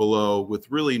above or below, with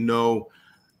really no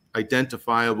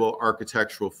identifiable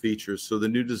architectural features. So the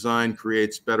new design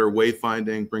creates better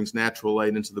wayfinding, brings natural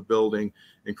light into the building,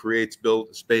 and creates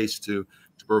space to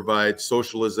provide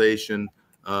socialization,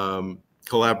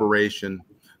 collaboration.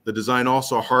 The design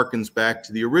also harkens back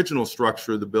to the original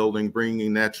structure of the building,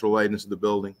 bringing natural light into the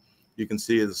building. You can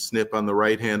see the snip on the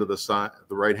right-hand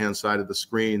side of the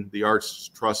screen, the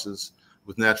arched trusses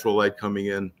with natural light coming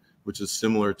in, which is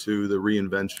similar to the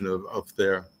reinvention of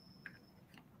Thayer.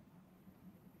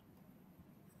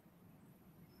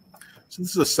 So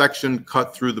this is a section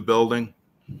cut through the building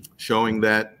showing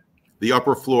that the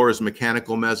upper floor is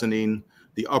mechanical mezzanine.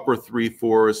 The upper 3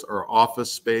 floors are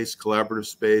office space, collaborative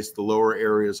space. The lower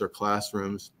areas are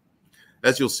classrooms.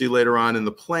 As you'll see later on in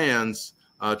the plans,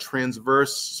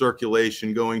 transverse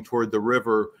circulation going toward the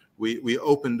river, we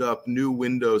opened up new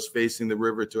windows facing the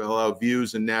river to allow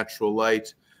views and natural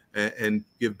light and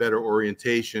give better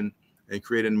orientation and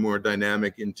create a more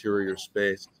dynamic interior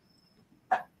space.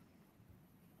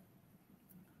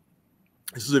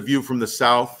 This is a view from the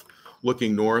south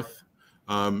looking north.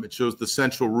 It shows the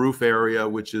central roof area,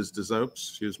 which is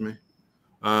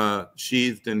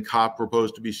sheathed in copper,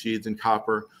 proposed to be sheathed in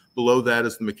copper. Below that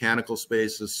is the mechanical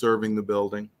spaces serving the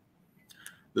building.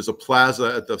 There's a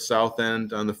plaza at the south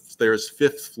end on the Thayer's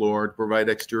 5th floor to provide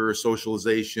exterior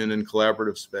socialization and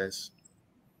collaborative space.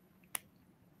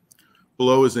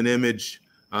 Below is an image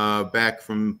back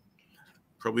from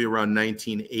probably around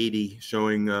 1980,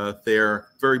 showing Thayer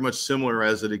very much similar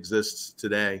as it exists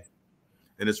today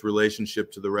in its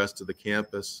relationship to the rest of the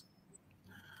campus.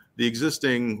 The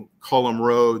existing Cullum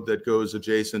Road that goes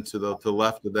adjacent to the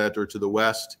left of that or to the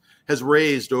west has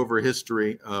raised over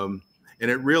history. And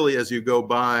it really, as you go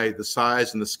by, the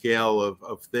size and the scale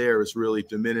of Thayer is really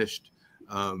diminished.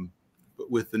 But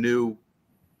with the new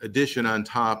addition on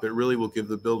top, it really will give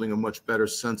the building a much better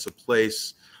sense of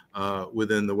place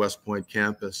within the West Point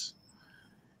campus.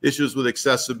 Issues with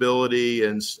accessibility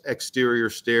and exterior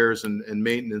stairs and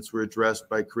maintenance were addressed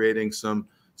by creating some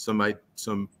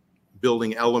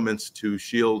building elements to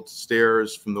shield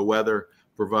stairs from the weather,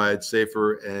 provide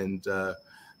safer and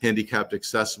handicapped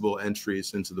accessible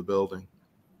entries into the building.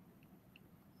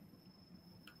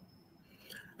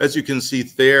 As you can see,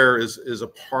 Thayer is a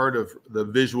part of the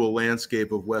visual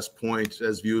landscape of West Point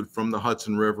as viewed from the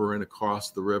Hudson River and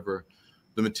across the river.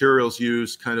 The materials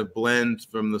used kind of blend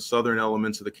from the southern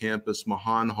elements of the campus,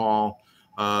 Mahan Hall,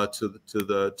 to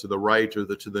the right or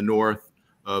to the north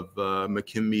of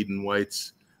McKim, and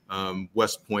White's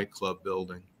West Point Club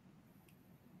building.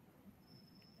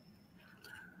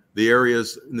 The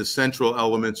areas in the central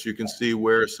elements, you can see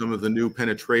where some of the new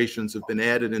penetrations have been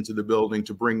added into the building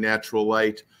to bring natural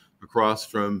light across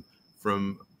from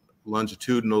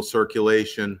longitudinal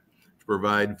circulation to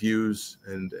provide views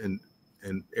and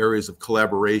areas of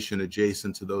collaboration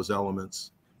adjacent to those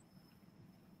elements.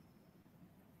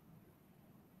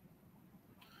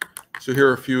 So here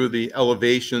are a few of the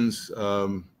elevations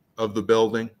of the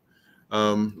building.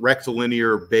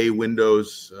 Rectilinear bay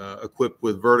windows equipped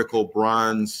with vertical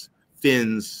bronze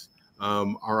fins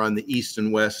are on the east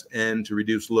and west end to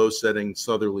reduce low-setting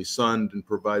southerly sun and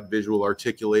provide visual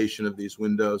articulation of these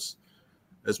windows.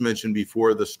 As mentioned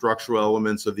before, the structural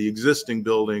elements of the existing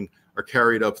building are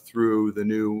carried up through the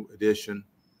new addition,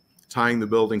 tying the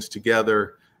buildings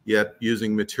together, yet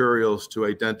using materials to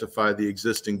identify the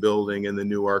existing building and the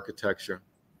new architecture.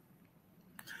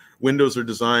 Windows are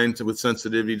designed with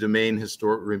sensitivity to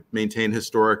maintain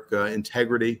historic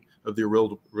integrity of the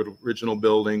original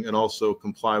building and also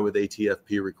comply with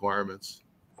ATFP requirements.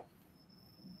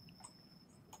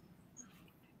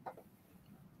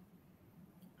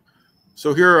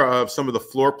 So here are some of the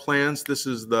floor plans. This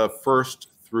is the 1st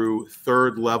through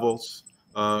 3rd levels,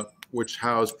 which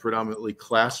house predominantly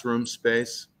classroom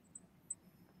space.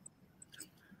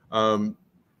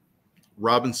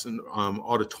 Robinson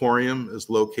Auditorium is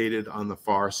located on the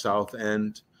far south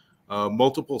end.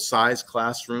 Multiple size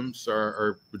classrooms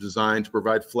are designed to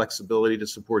provide flexibility to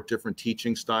support different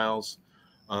teaching styles.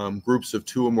 Groups of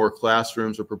 2 or more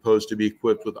classrooms are proposed to be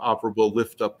equipped with operable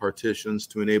lift-up partitions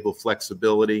to enable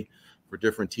flexibility for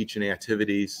different teaching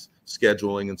activities,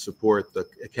 scheduling, and support the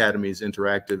Academy's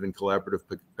interactive and collaborative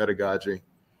pedagogy.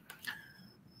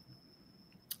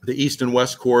 The east and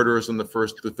west corridors on the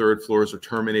 1st to 3rd floors are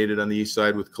terminated on the east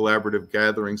side with collaborative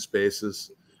gathering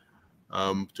spaces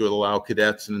to allow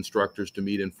cadets and instructors to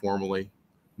meet informally.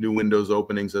 New windows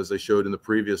openings, as I showed in the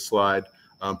previous slide,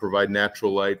 provide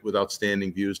natural light with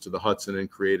outstanding views to the Hudson and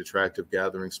create attractive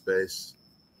gathering space.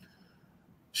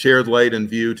 Shared light and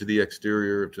view to the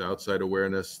exterior to outside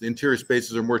awareness. The interior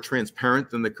spaces are more transparent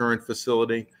than the current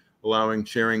facility, allowing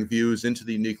sharing views into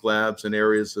the unique labs and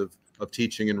areas of of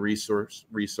teaching and research.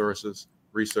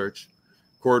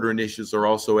 Corridor niches are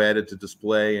also added to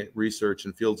display research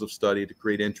and fields of study to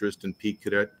create interest and pique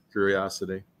cadet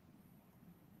curiosity.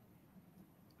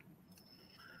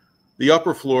 The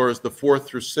upper floors, the 4th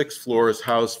through 6th floors,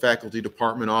 house faculty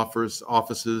department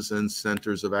offices and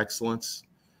centers of excellence.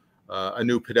 A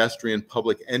new pedestrian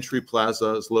public entry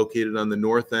plaza is located on the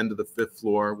north end of the 5th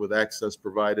floor with access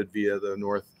provided via the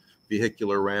north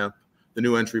vehicular ramp. The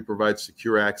new entry provides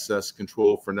secure access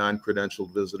control for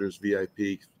non-credentialed visitors,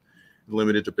 VIP,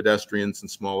 limited to pedestrians and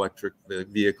small electric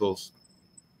vehicles.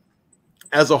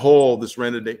 As a whole, this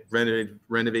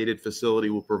renovated facility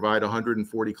will provide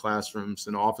 140 classrooms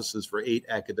and offices for 8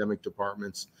 academic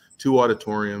departments, 2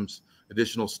 auditoriums,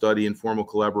 additional study, informal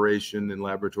collaboration, and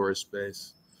laboratory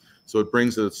space. So it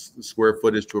brings the square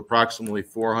footage to approximately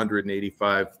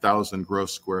 485,000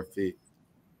 gross square feet.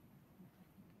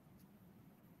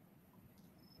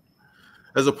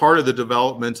 As a part of the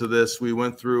development of this, we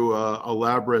went through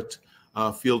elaborate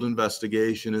field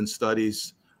investigation and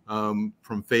studies from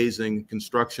phasing,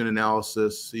 construction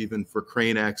analysis, even for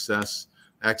crane access.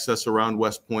 Access around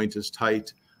West Point is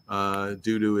tight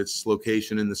due to its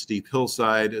location in the steep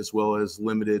hillside, as well as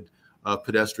limited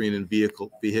pedestrian and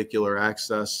vehicular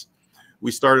access.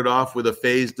 We started off with a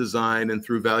phased design, and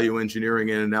through value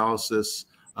engineering and analysis,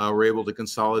 we're able to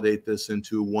consolidate this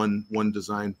into one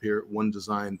design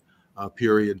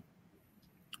period.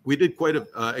 We did quite an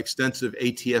extensive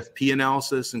ATFP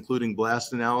analysis, including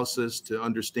blast analysis, to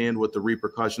understand what the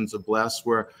repercussions of blasts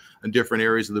were in different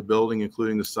areas of the building,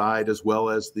 including the side as well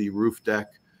as the roof deck,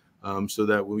 so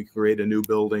that when we create a new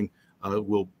building,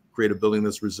 we'll create a building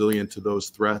that's resilient to those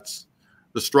threats.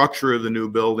 The structure of the new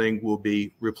building will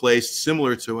be replaced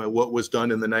similar to what was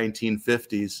done in the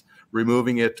 1950s,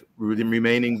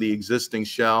 remaining the existing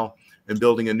shell and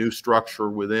building a new structure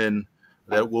within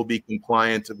that will be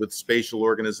compliant with spatial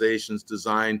organizations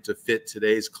designed to fit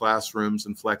today's classrooms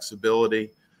and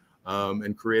flexibility,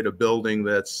 and create a building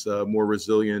that's more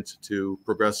resilient to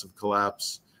progressive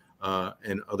collapse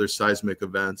and other seismic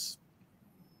events.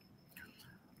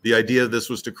 The idea of this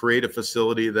was to create a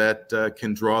facility that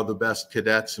can draw the best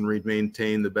cadets and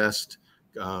maintain the best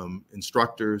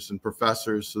instructors and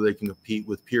professors so they can compete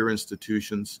with peer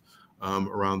institutions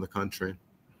around the country.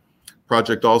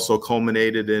 Project also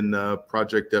culminated in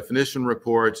project definition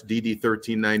reports, DD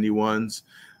 1391s.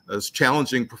 A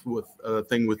challenging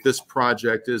thing with this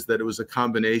project is that it was a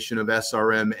combination of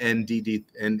SRM and DD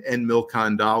and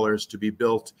MILCON dollars to be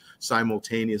built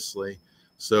simultaneously.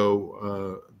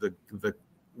 So the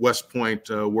West Point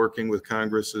working with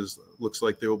Congress looks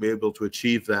like they will be able to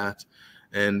achieve that.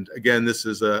 And again, this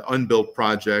is an unbuilt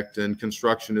project, and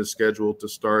construction is scheduled to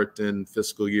start in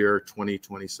fiscal year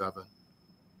 2027.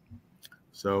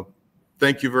 So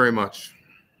thank you very much.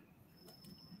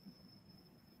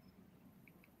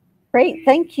 Great,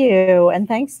 thank you. And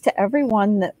thanks to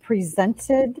everyone that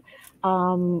presented.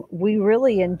 We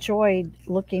really enjoyed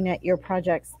looking at your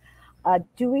projects.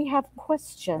 Do we have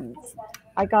questions?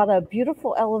 I got a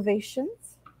beautiful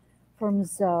elevations from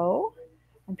Zoe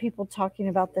and people talking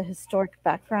about the historic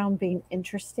background being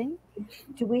interesting.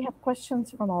 Do we have questions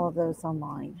from all of those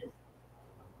online?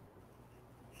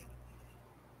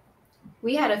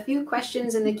 We had a few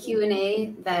questions in the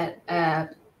Q&A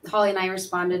that Holly and I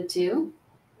responded to.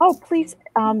 Oh, please,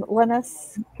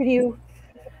 Linus, could you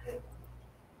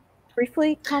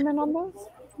briefly comment on those?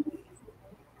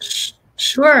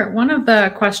 Sure. One of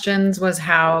the questions was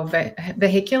how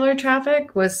vehicular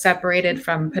traffic was separated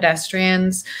from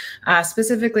pedestrians,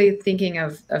 specifically thinking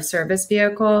of service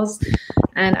vehicles.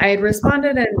 And I had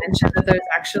responded and mentioned that there's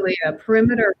actually a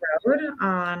perimeter road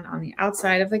on the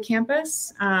outside of the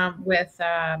campus with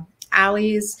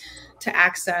alleys to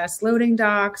access loading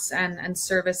docks and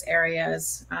service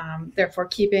areas, therefore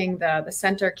keeping the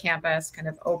center campus kind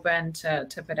of open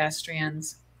to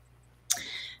pedestrians.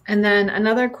 And then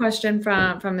another question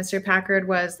from Mr. Packard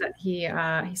was that he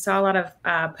saw a lot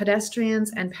of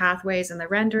pedestrians and pathways in the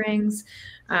renderings.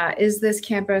 Is this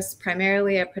campus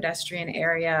primarily a pedestrian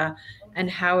area, and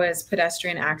how is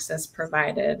pedestrian access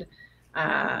provided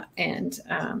and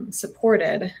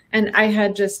supported? And I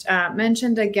had just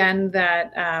mentioned again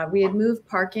that we had moved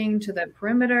parking to the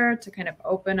perimeter to kind of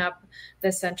open up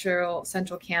the central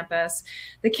campus.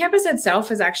 The campus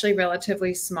itself is actually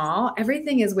relatively small.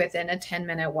 Everything is within a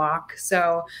 10-minute walk.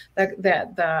 So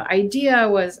the idea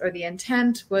was, or the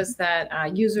intent was,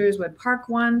 that users would park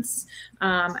once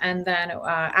and then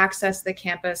access the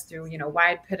campus through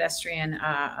wide pedestrian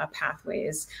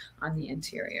pathways on the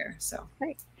interior. So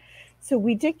great. So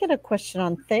we did get a question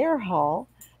on Thayer Hall.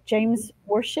 James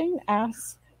Worshing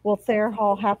asks, Will Thayer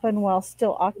Hall happen while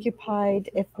still occupied?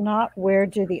 If not, where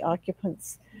do the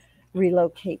occupants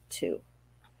relocate to?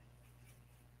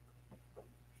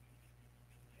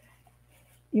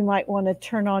 You might want to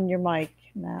turn on your mic,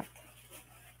 Matt.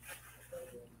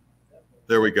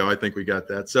 There we go. I think we got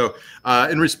that. So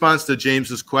in response to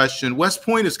James's question, West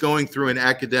Point is going through an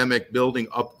academic building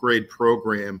upgrade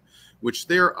program, which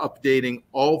they're updating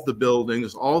all of the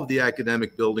buildings, all of the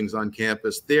academic buildings on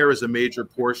campus. There is a major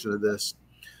portion of this.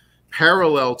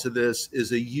 Parallel to this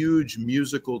is a huge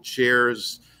musical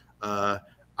chairs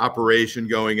operation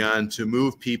going on to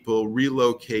move people,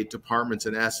 relocate departments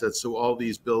and assets so all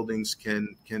these buildings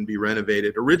can be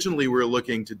renovated. Originally, we were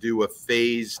looking to do a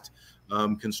phased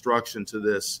construction to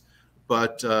this,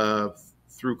 but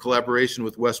through collaboration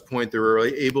with West Point, they were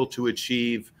able to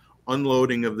achieve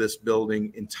unloading of this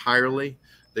building entirely.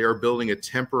 They are building a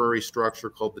temporary structure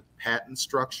called the patent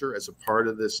structure as a part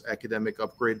of this academic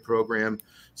upgrade program,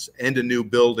 and a new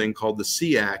building called the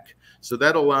SEAC. So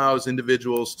that allows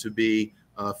individuals to be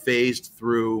phased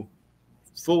through,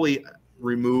 fully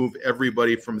remove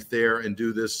everybody from Thayer and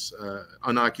do this,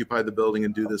 unoccupy the building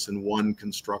and do this in one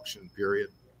construction period.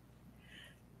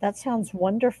 That sounds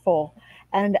wonderful.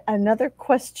 And another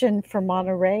question for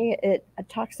Monterey, it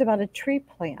talks about a tree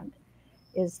plan.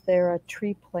 Is there a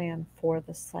tree plan for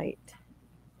the site?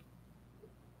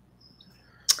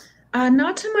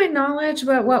 Not to my knowledge,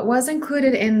 but what was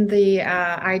included in the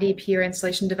IDP or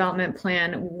installation development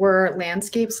plan were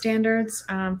landscape standards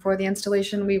for the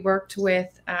installation. We worked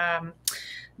with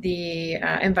the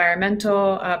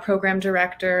environmental program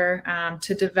director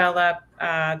to develop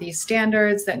these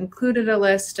standards that included a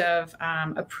list of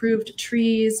approved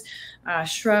trees,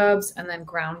 shrubs, and then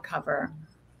ground cover.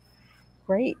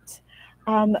 Great.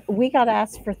 We got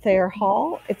asked for Thayer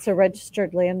Hall. It's a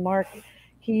registered landmark.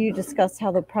 Can you discuss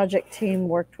how the project team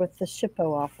worked with the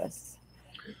SHPO office?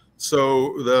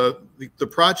 So the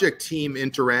project team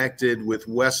interacted with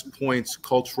West Point's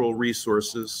cultural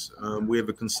resources. We have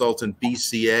a consultant,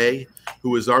 BCA,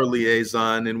 who is our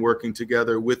liaison, in working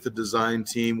together with the design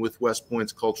team, with West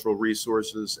Point's cultural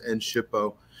resources and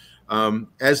SHPO.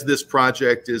 As this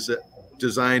project is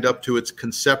designed up to its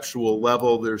conceptual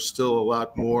level, there's still a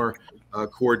lot more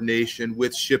coordination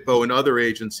with SHPO and other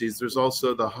agencies. There's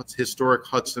also the Historic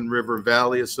Hudson River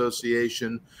Valley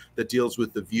Association that deals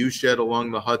with the view shed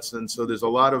along the Hudson. So there's a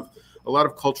lot of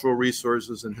cultural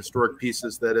resources and historic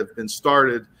pieces that have been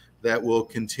started that will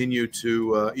continue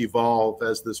to evolve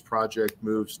as this project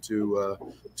moves to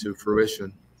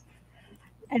fruition.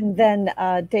 And then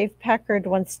Dave Packard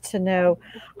wants to know,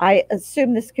 I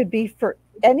assume this could be for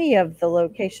any of the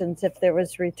locations if there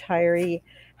was retiree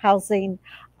housing.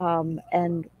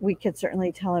 And we could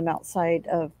certainly tell him outside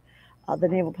of the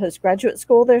Naval Postgraduate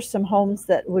School, there's some homes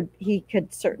that he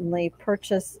could certainly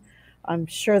purchase. I'm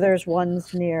sure there's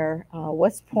ones near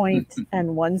West Point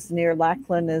and ones near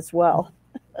Lackland as well.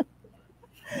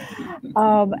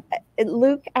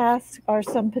 Luke asks, are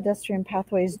some pedestrian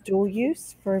pathways dual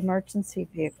use for emergency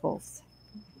vehicles?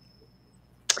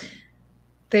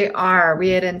 They are. We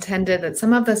had intended that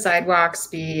some of the sidewalks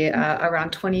be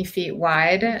around 20 feet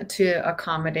wide to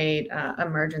accommodate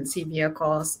emergency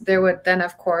vehicles. There would then,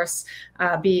 of course,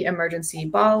 be emergency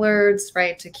bollards,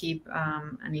 right, to keep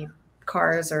any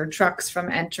cars or trucks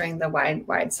from entering the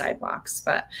wide sidewalks.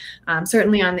 But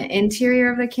certainly on the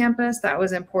interior of the campus, that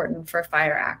was important for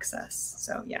fire access.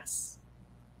 So yes.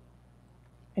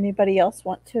 Anybody else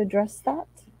want to address that?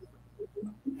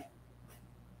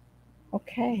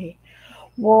 Okay.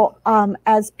 Well,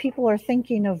 as people are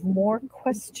thinking of more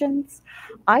questions,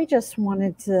 I just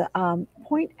wanted to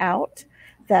point out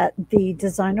that the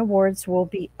design awards will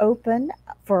be open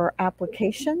for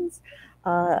applications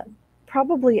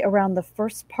probably around the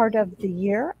first part of the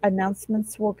year.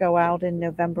 Announcements will go out in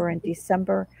November and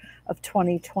December of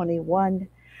 2021.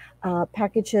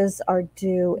 Packages are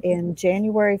due in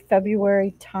January,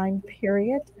 February time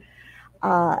period.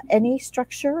 Any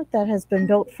structure that has been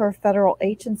built for a federal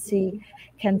agency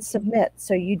can submit.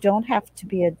 So you don't have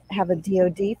to have a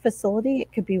DoD facility.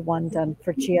 It could be one done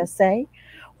for GSA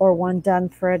or one done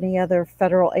for any other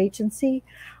federal agency.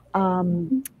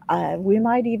 We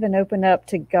might even open up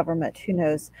to government, who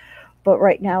knows? But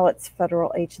right now it's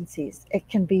federal agencies. It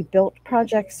can be built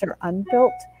projects or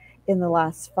unbuilt in the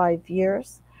last 5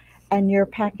 years. And your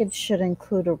package should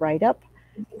include a write-up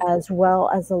as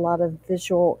well as a lot of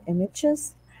visual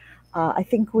images. I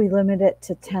think we limit it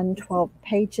to 10, 12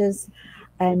 pages,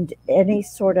 and any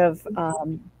sort of,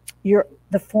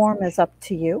 the form is up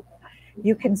to you.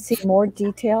 You can see more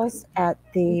details at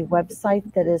the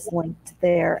website that is linked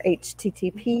there,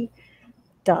 http://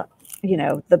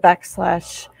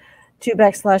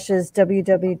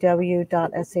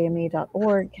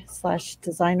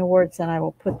 www.same.org/design awards, and I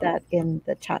will put that in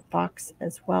the chat box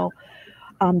as well.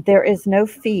 There is no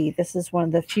fee. This is one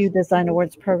of the few design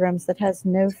awards programs that has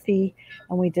no fee,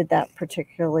 and we did that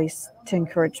particularly to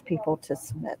encourage people to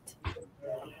submit.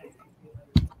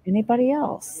 Anybody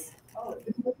else?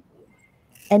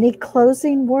 Any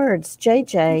closing words?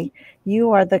 JJ,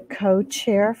 you are the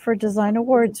co-chair for Design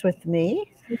Awards with me.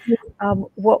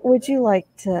 What would you like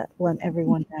to let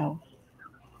everyone know?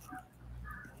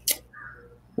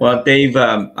 Well, Dave,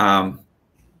 I'm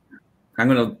going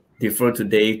to defer to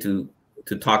Dave to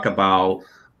talk about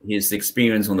his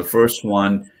experience on the first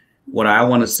one. What I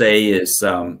want to say is,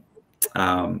 when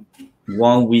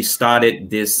we started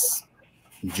this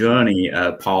journey,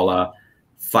 Paula,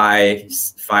 five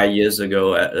years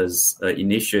ago as an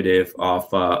initiative of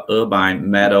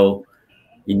Urban Meadow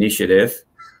Initiative,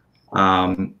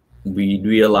 we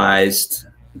realized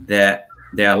that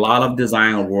there are a lot of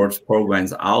design awards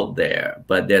programs out there,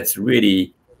 but that's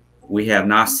really, we have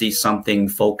not seen something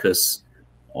focused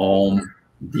on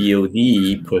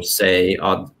DoD per se,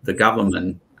 or the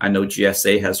government. I know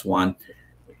GSA has one,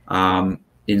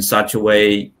 in such a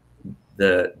way.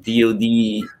 The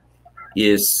DoD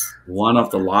is one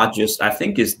of the largest, I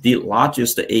think is the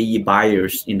largest AE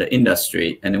buyers in the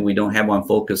industry, and we don't have one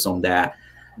focus on that.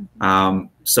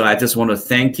 So I just want to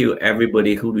thank you,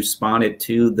 everybody who responded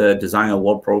to the Design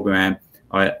Award program,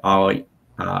 our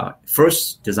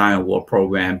first Design Award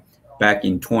program back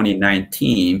in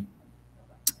 2019.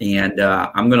 And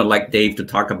I'm going to like Dave to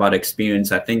talk about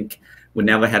experience. I think we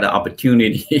never had the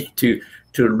opportunity to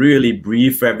really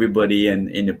brief everybody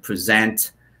and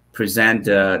present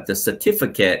the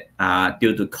certificate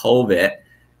due to COVID.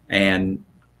 And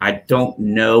I don't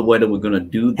know whether we're going to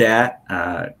do that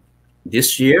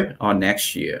this year or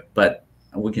next year, but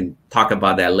we can talk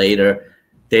about that later.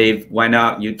 Dave, why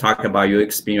not you talk about your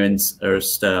experience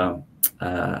as the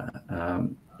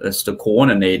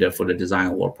coordinator for the Design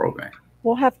Award program?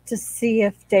 We'll have to see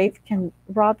if Dave can,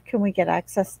 Rob, can we get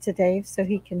access to Dave so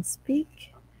he can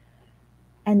speak?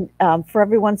 And for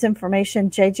everyone's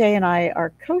information, JJ and I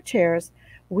are co-chairs.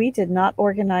 We did not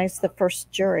organize the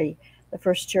first jury. The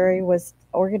first jury was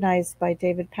organized by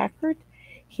David Packard.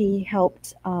 He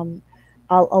helped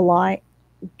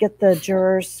get the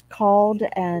jurors called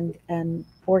and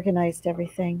organized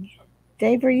everything.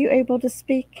 Dave, are you able to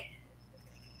speak?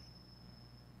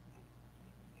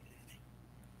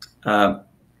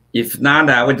 If not,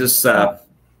 I would just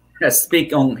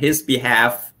speak on his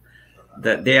behalf.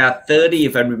 That there are 30,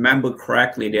 if I remember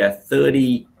correctly, there are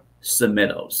 30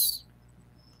 submittals,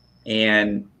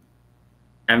 and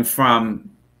from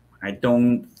I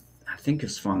think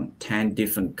it's from 10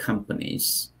 different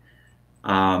companies.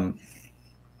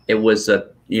 It was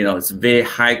it's very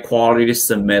high quality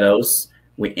submittals.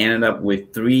 We ended up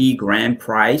with 3 grand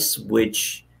prize,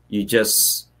 which you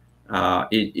just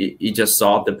you just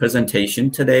saw the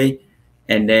presentation today,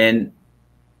 and then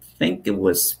I think it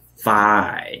was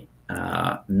 5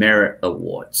 merit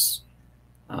awards,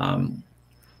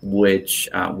 which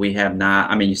we have not.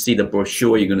 I mean, you see the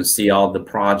brochure, you're going to see all the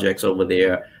projects over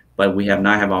there, but we have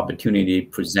not had opportunity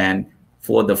to present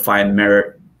for the 5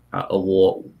 merit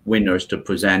award winners to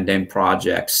present them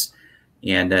projects.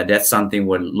 And that's something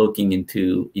we're looking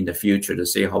into in the future to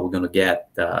see how we're going to get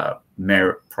the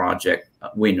merit project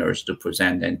winners to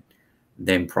present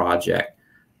them project.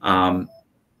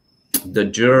 The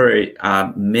jury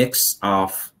mix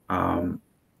of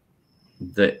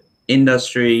the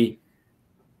industry,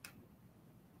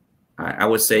 I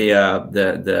would say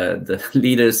the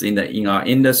leaders in our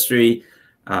industry,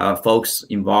 folks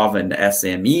involved in the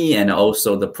SME, and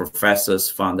also the professors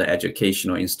from the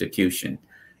educational institution.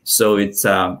 So it's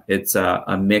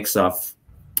a mix of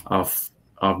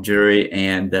jury,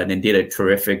 and they did a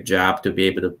terrific job to be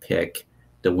able to pick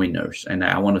the winners. And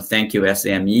I want to thank you,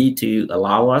 SME, to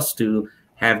allow us to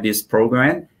have this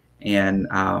program. And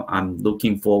I'm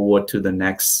looking forward to the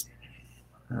next.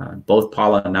 Both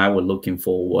Paula and I were looking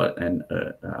forward, and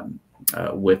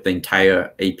with the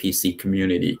entire APC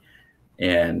community,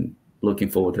 and looking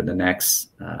forward to the next,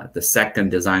 the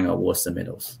second Design Award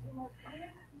submittals.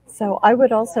 So I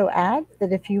would also add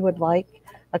that if you would like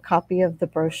a copy of the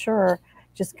brochure,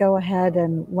 just go ahead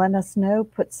and let us know,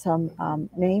 put some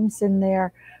names in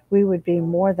there. We would be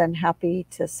more than happy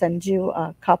to send you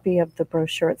a copy of the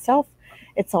brochure itself.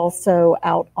 It's also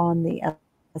out on the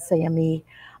SAME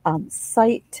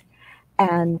site.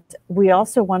 And we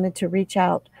also wanted to reach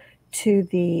out to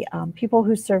the people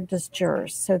who served as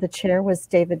jurors. So the chair was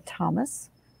David Thomas,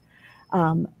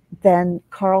 then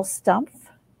Carl Stumpf,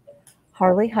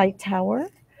 Harley Hightower,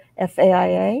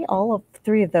 FAIA, all of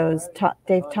three of those,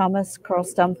 Dave Thomas, Carl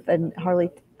Stumpf, and Harley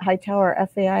Hightower,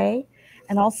 FAIA,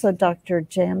 and also Dr.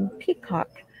 Jim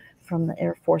Peacock from the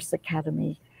Air Force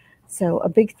Academy. So a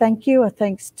big thank you, a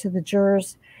thanks to the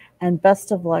jurors, and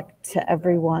best of luck to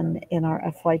everyone in our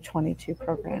FY22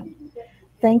 program.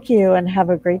 Thank you and have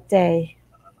a great day.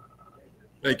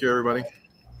 Thank you, everybody.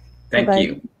 Thank Bye-bye.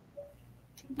 you.